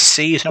this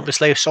season.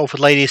 Obviously, Salford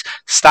ladies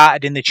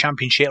started in the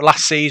championship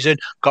last season,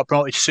 got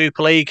promoted to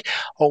Super League.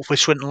 Hopefully,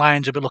 Swinton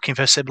Lions will be looking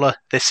for similar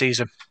this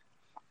season.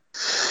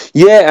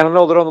 Yeah, and I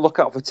know they're on the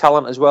lookout for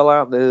talent as well,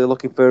 aren't they? They're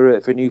looking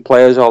for new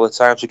players all the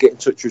time. So get in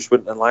touch with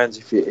Swinton Lions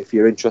if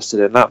you're interested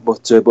in that.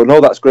 But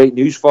no, that's great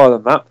news for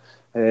them. That.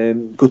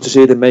 Good to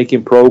see them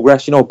making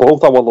progress.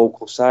 Both our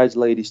local sides,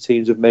 ladies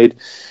teams, have made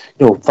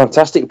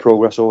fantastic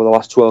progress over the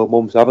last 12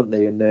 months, haven't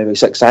they? And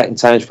it's exciting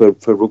times for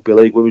rugby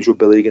league, women's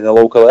rugby league in the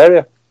local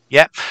area.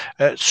 Yeah,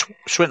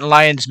 Swinton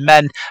Lions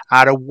men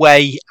are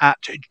away at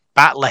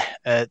Batley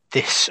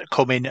this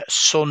coming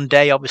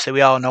Sunday. Obviously,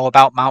 we all know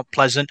about Mount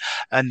Pleasant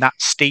and that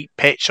steep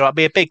pitch, so it'll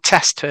be a big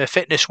test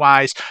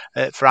fitness-wise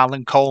for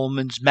Alan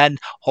Coleman's men.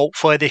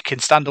 Hopefully, they can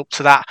stand up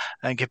to that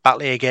and give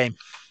Batley a game.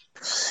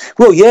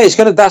 Well, yeah, that's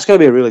going to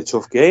be a really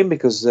tough game,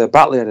 because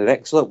Batley had an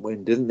excellent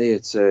win, didn't they,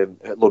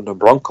 at London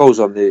Broncos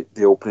on the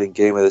opening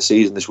game of the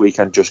season this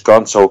weekend just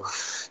gone. So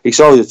it's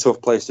always a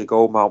tough place to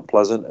go, Mount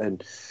Pleasant,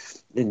 and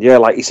yeah,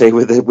 like you say,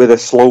 with a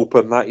slope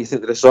and that, you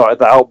think they'd have sorted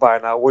that out by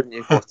now, wouldn't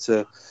you?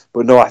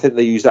 But no, I think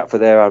they use that for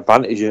their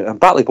advantage. And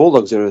Batley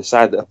Bulldogs are a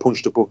side that are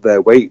punched above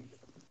their weight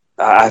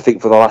I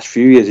think for the last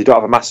few years. They don't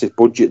have a massive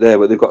budget there,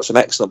 but they've got some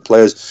excellent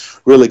players,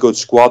 really good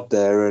squad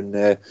there, and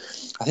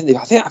I think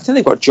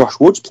they've got Josh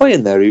Woods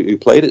playing there, who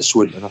played at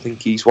Swinton. I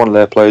think he's one of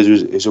their players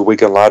who's a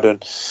Wigan lad,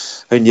 and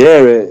some of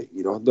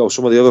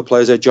the other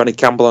players there, Johnny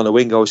Campbell on the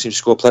wing, always seems to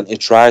score plenty of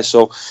tries.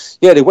 So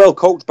yeah, they're well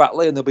coached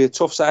Batley, and they'll be a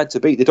tough side to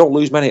beat. They don't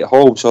lose many at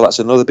home, so that's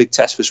another big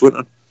test for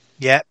Swinton.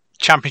 Yeah,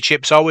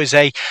 Championship's always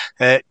a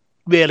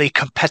really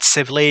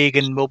competitive league,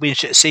 and we'll be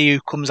interested to see who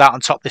comes out on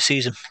top this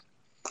season.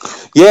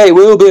 Yeah, it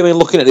will be. I mean,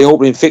 looking at the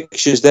opening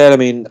fixtures there, I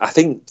mean, I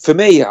think for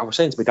me, I was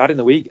saying to my dad in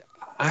the week,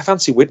 I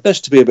fancy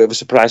Widnes to be a bit of a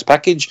surprise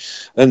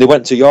package. And they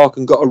went to York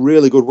and got a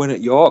really good win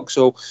at York.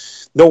 So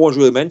no one's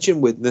really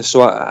mentioned Widnes.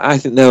 So I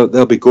think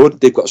they'll be good.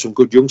 They've got some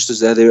good youngsters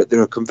there.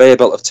 They're a conveyor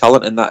belt of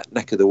talent in that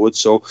neck of the woods.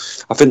 So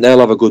I think they'll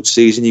have a good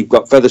season. You've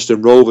got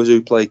Featherstone Rovers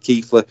who play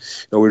Keighley.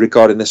 We're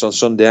recording this on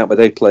Sunday, aren't we?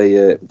 They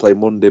play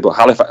Monday. But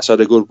Halifax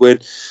had a good win.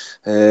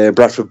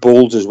 Bradford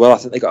Bulls as well. I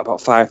think they got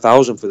about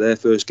 5,000 for their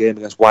first game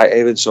against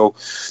Whitehaven. So,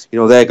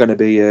 they're going to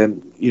be a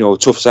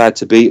tough side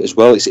to beat as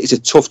well. It's a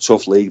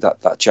tough league,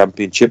 that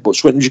championship. But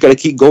Swinton just got to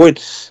keep going,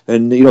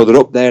 and they're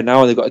up there now,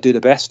 and they've got to do the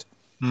best.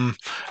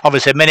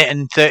 Obviously, a minute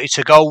and 30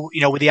 to go.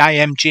 With the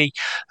IMG,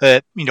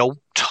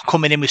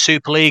 coming in with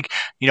Super League.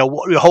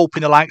 What we're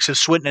hoping the likes of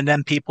Swinton and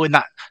then people in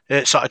that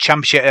sort of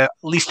championship, at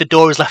least the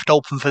door is left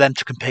open for them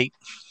to compete.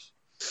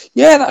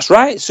 Yeah, that's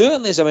right. It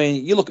certainly is. I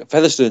mean, you look at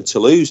Featherstone and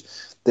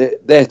Toulouse.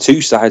 They're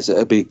two sides that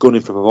will be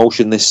gunning for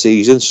promotion this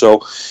season.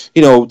 So,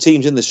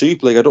 teams in the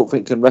Super League, I don't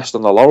think can rest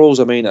on their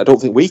laurels. I mean, I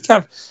don't think we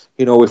can.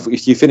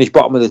 If you finish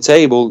bottom of the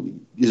table,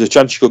 there's a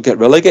chance you could get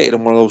relegated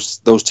and one of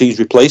those teams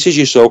replaces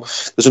you. So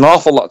there's an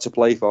awful lot to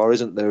play for,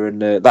 isn't there?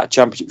 And that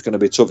championship's going to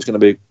be tough. It's going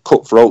to be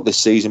cutthroat this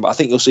season. But I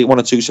think you'll see one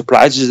or two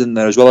surprises in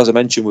there as well, as I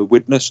mentioned with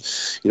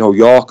Widnes,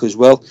 York as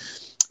well.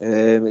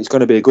 It's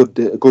going to be a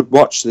good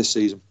watch this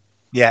season.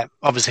 Yeah,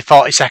 obviously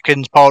 40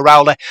 seconds. Paul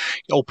Rowley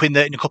hoping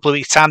that in a couple of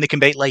weeks' time they can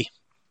beat Lee.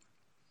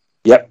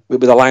 Yep,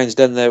 with the Lions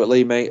Den there at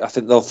Lee, mate. I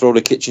think they'll throw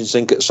the kitchen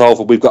sink at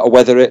Salford. We've got to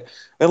weather it.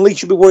 And Lee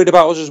should be worried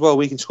about us as well.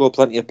 We can score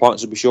plenty of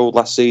points as we showed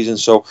last season.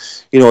 So,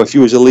 if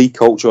you was a league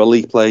coach or a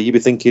league player, you'd be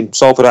thinking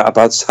Salford aren't a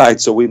bad side,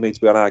 so we need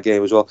to be on our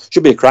game as well.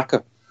 Should be a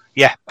cracker.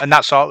 Yeah, and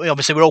that's all.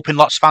 Obviously, we're hoping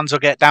lots of fans will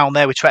get down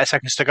there with 20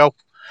 seconds to go.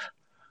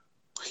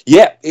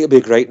 Yeah, it'll be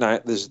a great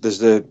night. There's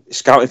the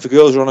scouting for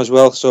girls on as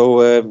well.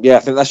 So, I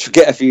think that should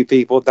get a few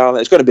people down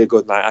there. It's going to be a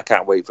good night. I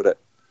can't wait for it.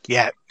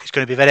 Yeah, it's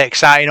going to be very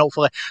exciting.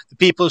 Hopefully, the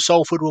people of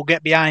Salford will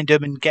get behind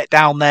them and get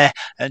down there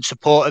and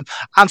support them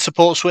and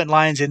support Swinton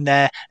Lions in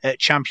their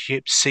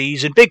championship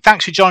season. Big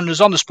thanks for joining us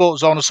on the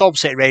Sports Zone of Salford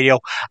City Radio.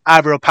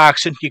 I'm Rob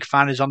Parkinson. You can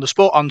find us on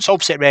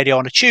Salford City Radio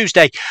on a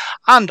Tuesday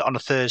and on a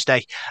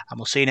Thursday. And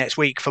we'll see you next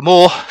week for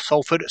more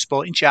Salford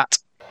Sporting Chat.